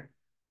Fair.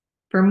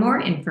 For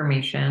more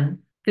information,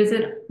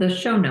 visit the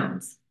show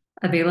notes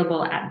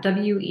available at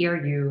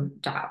weru.org.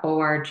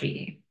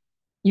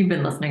 You've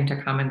been listening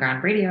to Common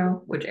Ground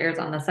Radio, which airs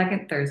on the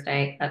second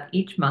Thursday of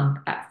each month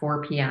at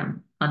 4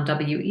 p.m. on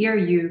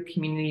WERU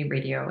Community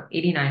Radio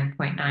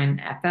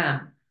 89.9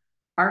 FM.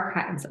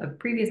 Archives of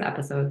previous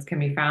episodes can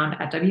be found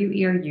at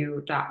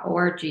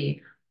weru.org,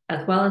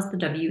 as well as the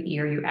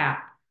WERU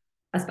app.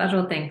 A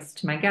special thanks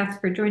to my guests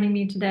for joining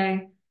me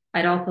today.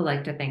 I'd also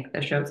like to thank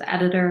the show's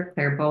editor,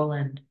 Claire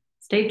Boland.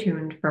 Stay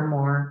tuned for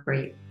more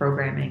great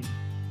programming.